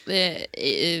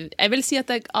 Jeg vil si at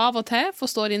jeg av og til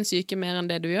forstår din syke mer enn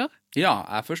det du gjør. Ja,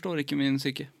 jeg forstår ikke min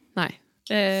syke. Nei.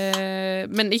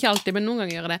 Men ikke alltid, men noen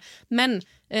ganger gjør jeg det. Men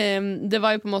det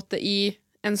var jo på en måte i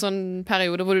en sånn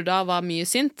periode hvor du da var mye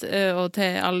sint, og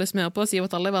til alle som hører på, sier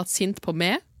at alle har vært sint på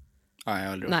meg. Nei, jeg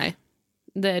har aldri Nei.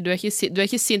 Du er ikke sint, du er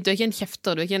ikke en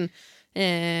kjefter, du er ikke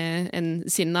en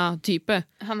sinna type.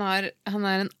 Han er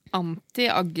en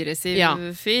anti-aggressiv Ja.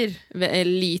 fyr.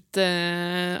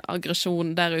 Lite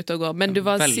aggresjon der ute og går. Men du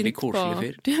var Veldig sint på koselig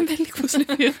fyr. Du er en veldig koselig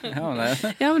fyr. Ja, men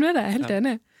det Ja, men du er det, jeg er helt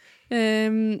enig.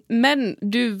 Men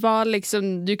du var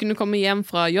liksom du kunne komme hjem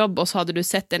fra jobb, og så hadde du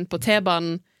sett en på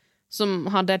T-banen som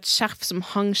hadde et skjerf som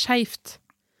hang skjevt.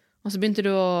 Og så begynte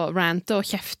du å rante og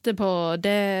kjefte på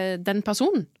den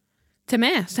personen. Til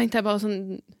meg. Så tenkte jeg bare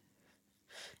sånn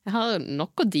Jeg har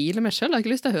nok å deale med selv. Jeg har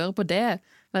ikke lyst til å høre på det.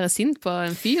 Være sint på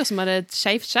en fyr som hadde et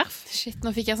skjevt skjerf. Shit,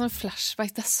 nå fikk jeg sånn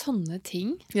flashback. Det er sånne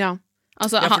ting. Ja.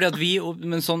 Altså, Ja, fordi at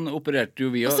men sånn opererte jo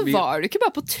vi Og også. så var du ikke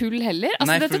bare på tull heller. Altså,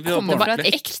 Nei, dette fordi vi var kommer på fra et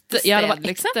ordentlig. ekte sted, Ja, det var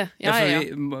liksom. ekte. Ja, Ja, for ja.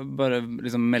 vi, bare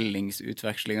liksom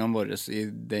meldingsutvekslingene våre i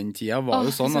den tida var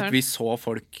jo sånn at vi så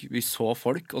folk,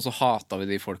 og så hatet vi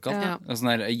de folka. Ja. Og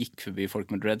sånn der, jeg gikk forbi folk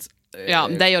med dreads. Ja,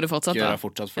 det gjør du fortsatt, Gjør da. jeg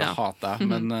fortsatt, for Ja. det hater jeg.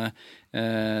 Men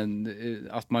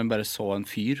at man bare så en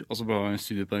fyr, og så ble man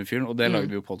sur på den fyren, og det lagde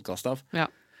vi jo podcast av. Ja.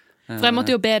 For jeg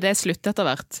måtte jo be det slutte etter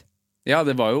hvert. Ja,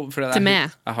 det var jo for Til meg.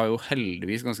 Jeg har jo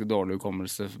heldigvis ganske dårlig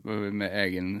hukommelse med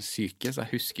egen syke, så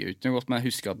jeg husker jo ikke noe godt, men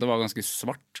jeg husker at det var ganske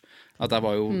svart. At jeg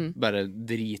var jo bare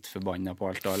dritforbanna på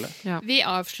alt og alle. Ja. Vi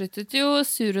avsluttet jo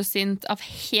Sur og sint av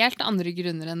helt andre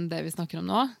grunner enn det vi snakker om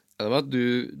nå. Ja, det var at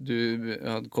du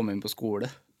hadde kommet inn på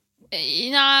skole. Nei,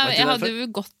 ikke jeg hadde derfor? jo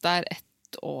gått der ett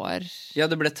år. Ja,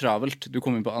 det ble travelt. Du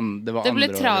kom inn på det var Det ble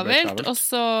andre året travelt, og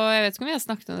så, jeg vet ikke om vi har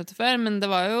snakket om dette før, men det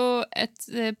var jo et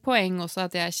poeng også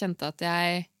at jeg kjente at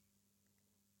jeg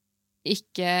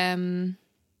ikke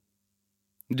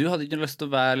Du hadde ikke lyst til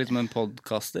å være liksom en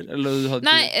podcaster? Eller du hadde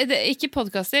Nei, ikke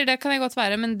podcaster, det kan jeg godt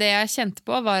være, men det jeg kjente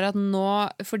på var at nå,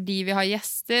 fordi vi har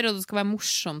gjester, og det skal være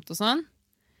morsomt og sånn,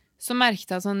 så merket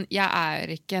jeg at sånn, jeg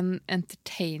er ikke en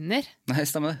entertainer. Nei,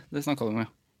 stemmer det. Det snakket du om,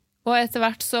 ja. Og etter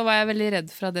hvert så var jeg veldig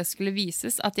redd for at det skulle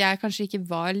vises, at jeg kanskje ikke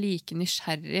var like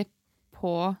nysgjerrig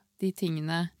på de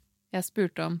tingene jeg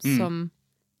spurte om, som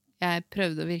jeg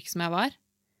prøvde å virke som jeg var.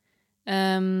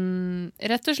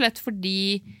 Rett og slett fordi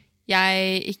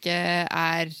jeg ikke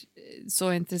er så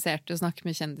interessert i å snakke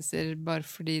med kjendiser bare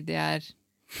fordi de er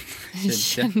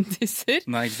kjendiser.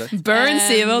 Nei, ikke sant? Burn,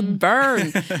 Sivert,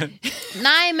 burn!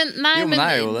 Nei, men Jo, men det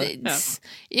er jo det.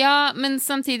 Ja, men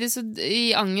samtidig så i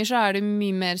Anger så er det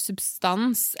mye mer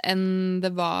substans enn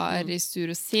det var i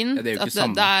Sur og sint. Ja, det er jo ikke At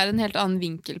samme. det er en helt annen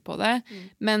vinkel på det.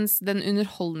 Mens den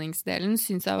underholdningsdelen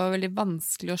syns jeg var veldig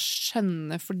vanskelig å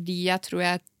skjønne, fordi jeg tror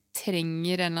jeg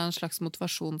trenger en eller annen slags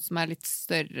motivasjon som er litt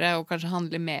større, og kanskje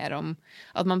handler mer om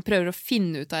at man prøver å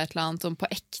finne ut av et eller annet sånn på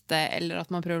ekte, eller at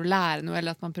man prøver å lære noe,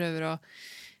 eller at man prøver å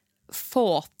få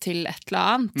til et eller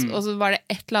annet. Og så var det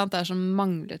et eller annet der som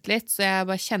manglet litt, så jeg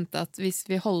bare kjente at hvis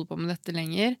vi holder på med dette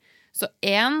lenger, så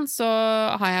så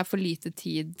har jeg for lite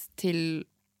tid til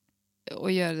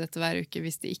å gjøre dette hver uke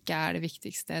hvis det ikke er det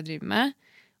viktigste jeg driver med.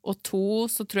 Og 2,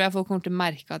 så tror jeg folk kommer til å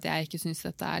merke at jeg ikke synes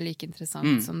dette er like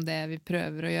interessant som det vi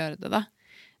prøver å gjøre det, da.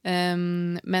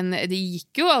 Men det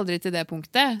gikk jo aldri til det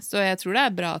punktet, så jeg tror det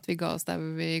er bra at vi ga oss der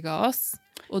hvor vi ga oss.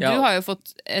 Og Ja. du har jo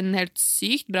fått en helt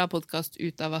sykt bra podcast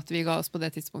ut av at vi ga oss på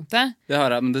det tidspunktet. Det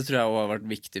har jeg, men det tror jeg også har vært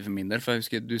viktig for min del, for jeg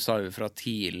husker du sa jo fra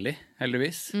tidlig,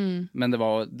 heldigvis. Men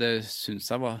det syns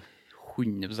jeg var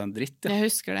 100% dritt. Ja. Jeg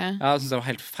husker det. Jeg synes det var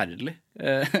helt forferdelig.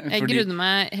 Jeg grudde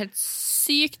meg helt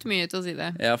sykt mye til å si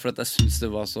det. Ja, for at jeg synes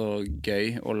det var så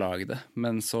gøy å lage det.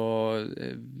 Men så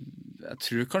jeg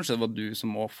tror kanskje det var du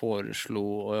som også foreslo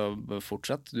å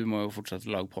fortsette. Du må jo fortsette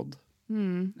å lage podd.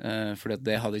 Fordi at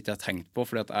det hadde ikke jeg tenkt på,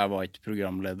 fordi at jeg var ikke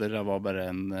programleder. Jeg var bare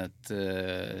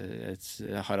et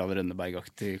Harald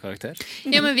Rønneberg-aktig karakter.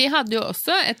 Ja, men vi hadde jo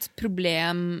også et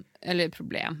problem,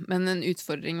 men en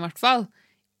utfordring i hvert fall,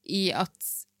 i at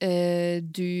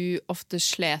du ofte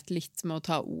slet litt med å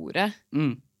ta ordet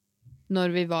når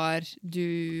vi var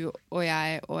du og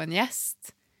jeg og en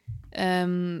gjest.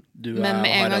 Du og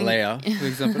Harald Eia, for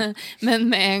eksempel. Men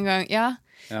med en gang,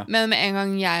 men med en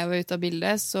gang jeg var ute av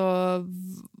bildet, så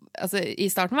altså, i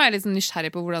starten var jeg litt sånn nysgjerrig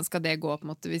på hvordan skal det gå på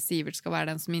en måte hvis Sivert skal være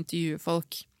den som intervjuer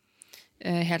folk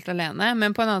helt alene.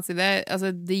 Men på en annen side, altså,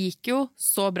 det gikk jo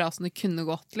så bra som det kunne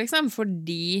gått, liksom,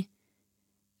 fordi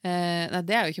nei,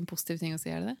 det er jo ikke en positiv ting å si,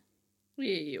 er det det?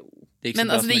 Jo. Men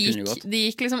altså, det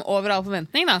gikk liksom over all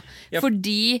forventning, da. Yep.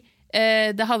 Fordi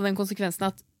det hadde den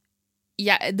konsekvensen at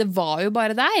det var jo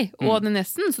bare deg og den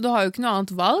nesten, så du har jo ikke noe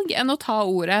annet valg enn å ta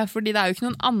ordet, fordi det er jo ikke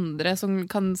noen andre som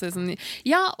kan si sånn,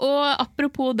 ja, og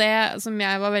apropos det som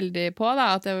jeg var veldig på da,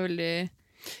 at jeg var veldig...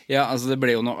 Ja, altså det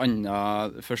ble jo noe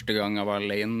annet. Første gang jeg var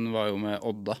alene var jo med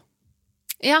Odda.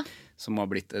 Ja. Som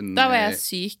har blitt en... Da var jeg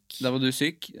syk. Da var du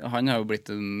syk. Han har jo blitt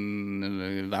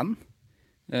en venn.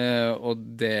 Og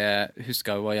det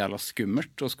husker jeg jo var jævla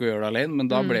skummelt å skulle gjøre det alene, men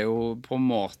da ble jo på en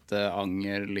måte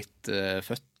anger litt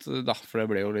født da, for det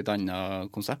ble jo litt annet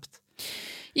konsept.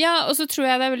 Ja, og så tror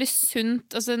jeg det er veldig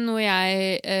sunt, altså noe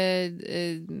jeg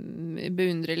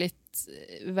beundrer litt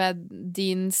ved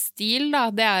din stil da,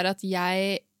 det er at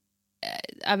jeg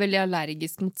er veldig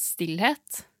allergisk mot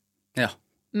stillhet. Ja.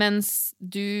 Mens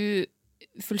du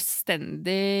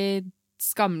fullstendig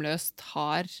skamløst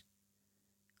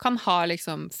kan ha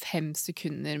liksom 5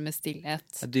 sekunder med stillhet.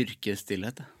 Jeg dyrker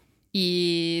stillhet,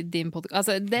 i din podcast.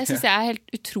 Altså, det synes jeg er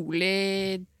helt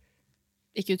utrolig.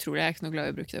 Ikke utrolig, jeg er ikke noe glad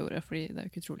i å bruke det ordet, fordi det er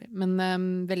jo ikke utrolig.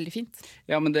 Men veldig fint.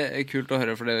 Ja, men det er kult å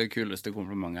høre, for det er det kuleste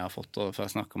komplimentet jeg har fått. For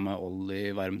jeg snakket med Olli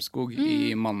Wermskog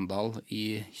i Mandal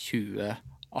i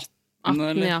 2018,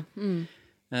 eller? Ja.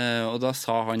 Og da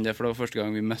sa han det, for det var første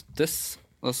gang vi møttes.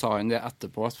 Da sa han det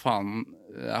etterpå, at faen,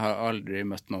 jeg har aldri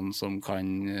møtt noen som kan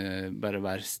bare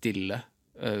være stille,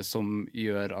 som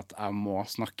gjør at jeg må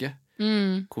snakke.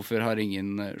 Hvorfor har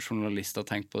ingen journalister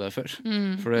tenkt på det før?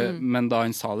 Men da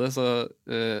han sa det, så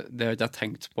det har ikke jeg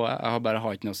tenkt på. Jeg bare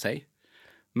har ikke noe å si.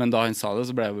 Men da han sa det,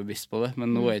 så ble jeg bevisst på det.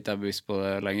 Men nå er ikke jeg bevisst på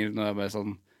det lenger. Nå er jeg bare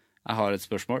sånn, jeg har et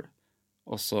spørsmål,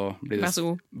 og så blir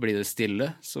det stille,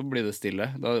 så blir det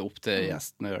stille. Da er det opp til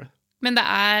gjesten å gjøre det. Men det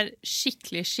er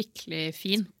skikkelig, skikkelig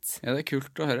fint. Ja, det er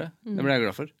kult å høre. Det ble jeg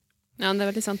glad for. Ja, det er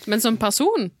veldig sant. Men som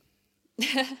person,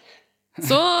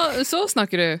 så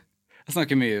snakker du. Jeg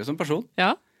snakker mye som person.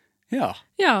 Ja. Ja.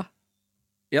 Ja.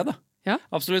 Ja da. Ja.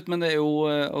 Absolutt, men det er jo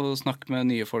å snakke med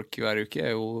nye folk hver uke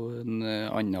er jo en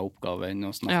annen oppgave enn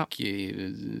å snakke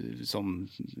som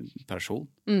person.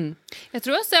 Jeg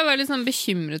tror også jeg var litt sånn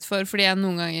bekymret fordi jeg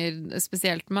noen ganger,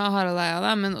 spesielt med Harald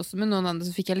Eia, men også med noen andre,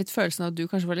 så fikk jeg litt følelsen av at du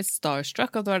kanskje var litt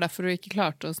starstruck, at det var derfor du ikke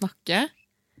klarte å snakke.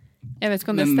 Jeg vet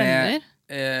ikke om det stemmer.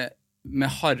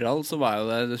 Med Harald så var jo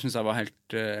det synes jeg var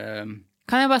helt...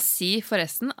 Kan jeg bare si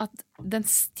forresten at den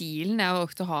stilen jeg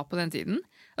valgte å ha på den tiden,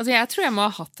 altså jeg tror jeg må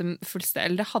ha hatt en fullstendig,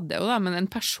 eller det hadde jeg jo da, men en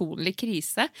personlig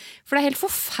krise. For det er helt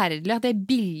forferdelig at det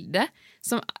bildet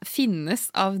som finnes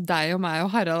av deg og meg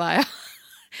og Harald Eia,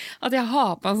 at jeg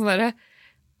har på en sånn der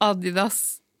Adidas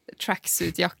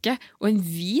tracksuit-jakke og en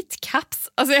hvit caps.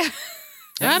 Altså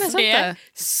ja, det er sant det.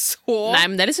 Så... Nei,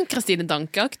 men det er liksom Kristine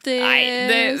Danke-aktig. Nei,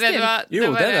 vet du hva? Jo,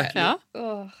 det er det. Ja.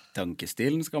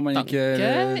 Dankestilen skal man ikke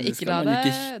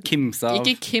kimse av.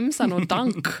 Ikke kimse av noe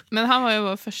dank. Men han var jo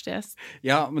vår første gjest.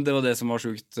 Ja, men det var det som var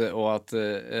sjukt, og at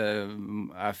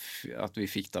vi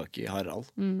fikk tak i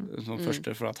Harald som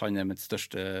første, for at han er mitt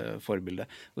største forbilde.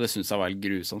 Og det synes jeg var helt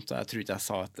grusomt. Jeg tror ikke jeg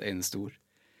sa et eneste ord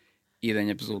i den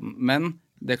episoden. Men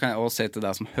det kan jeg også si til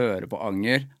deg som hører på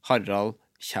Anger. Harald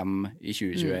kommer i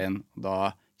 2021.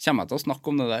 Da kommer jeg til å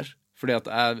snakke om det der. Fordi at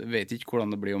jeg vet ikke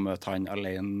hvordan det blir å møte han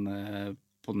alene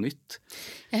på nytt.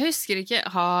 Jeg husker ikke,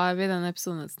 har vi den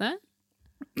episoden et sted?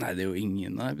 Nei, det er jo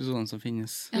ingen av episodene som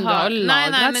finnes. Jeg har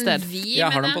Jeg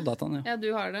har dem på dataen, ja. Ja, du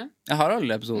har det. Jeg har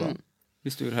alle episodene,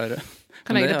 hvis du vil høre.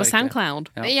 Kan legge det på SoundCloud?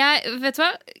 Ja. Vet du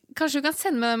hva? Kanskje du kan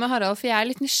sende meg det med Harald, for jeg er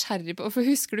litt nysgjerrig på, for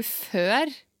husker du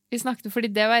før Vi snakket, fordi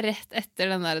det var rett etter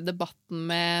den der debatten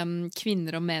med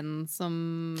kvinner og menn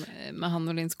med han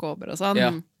og Linn Skåber og sånn.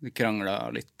 Ja, vi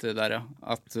kranglet litt der, ja.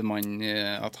 At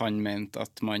han mente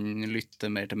at man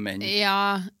lytter mer til menn.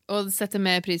 Ja, og setter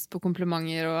mer pris på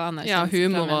komplimenter og anerkjennelse. Ja,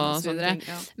 humor og sånne ting.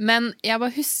 Ja. Men jeg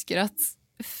bare husker at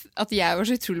jeg var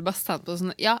så utrolig bastant på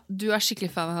sånn, ja, du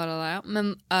skikkelig fan av Harald Eia,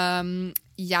 men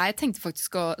jeg tenkte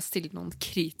faktisk å stille noen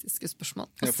kritiske spørsmål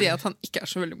og si at han ikke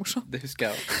så veldig morsom. Det husker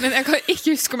jeg også. Men jeg kan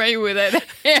ikke huske om jeg gjorde det i det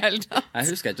hele tatt. Jeg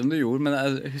husker ikke om du gjorde, men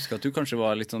jeg husker at du kanskje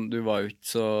var litt sånn, du var jo ikke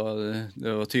så,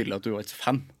 det var tydelig at du var ikke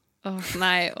fan.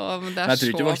 Nei, men det så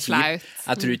flaut.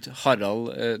 Jeg tror ikke Harald,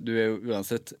 du jo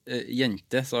uansett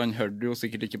jente, så han hørte jo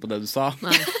sikkert ikke på det du sa.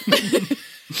 Nei.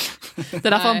 Det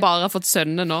derfor han bare har fått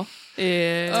sønner nå.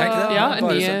 Nye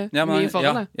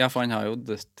forhold. Ja, for han har jo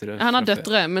døtre. Han har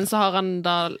døtre, men så har han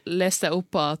da lest seg opp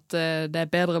på at det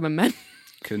bedre med menn.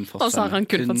 Og så har han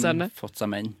kun fått sønner. Fått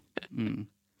seg menn.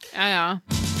 Ja.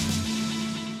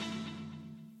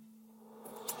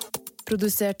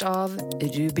 Produsert av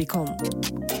Rubicon.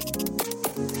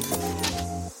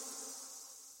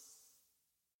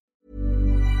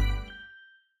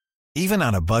 Even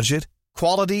on a budget,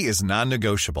 quality is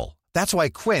non-negotiable. That's why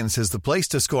Quince is the place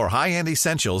to score high-end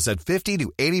essentials at 50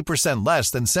 to 80%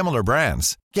 less than similar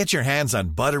brands. Get your hands on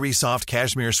buttery soft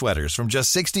cashmere sweaters from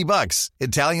just $60,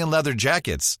 Italian leather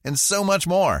jackets, and so much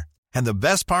more. And the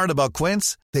best part about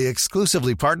Quince, they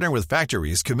exclusively partner with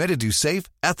factories committed to safe,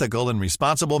 ethical, and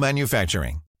responsible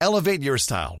manufacturing. Elevate your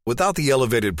style without the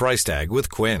elevated price tag with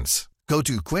Quince. Go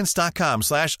to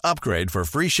quince.com/upgrade for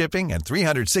free shipping and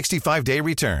 365-day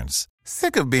returns.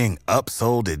 Sick of being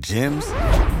upsold at gyms?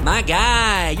 My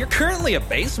guy, you're currently a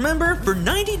base member. For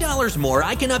 $90 more,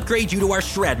 I can upgrade you to our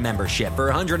Shred membership.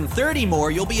 For $130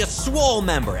 more, you'll be a Swole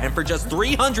member. And for just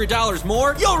 $300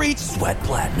 more, you'll reach Sweat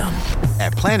Platinum.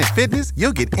 At Planet Fitness,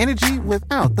 you'll get energy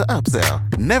without the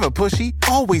upsell. Never pushy,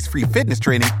 always free fitness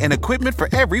training and equipment for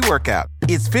every workout.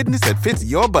 It's fitness that fits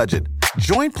your budget.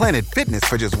 Join Planet Fitness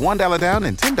for just $1 down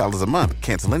and $10 a month.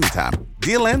 Cancel anytime.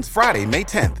 Deal ends Friday, May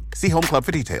 10th. See Home Club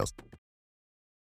for details.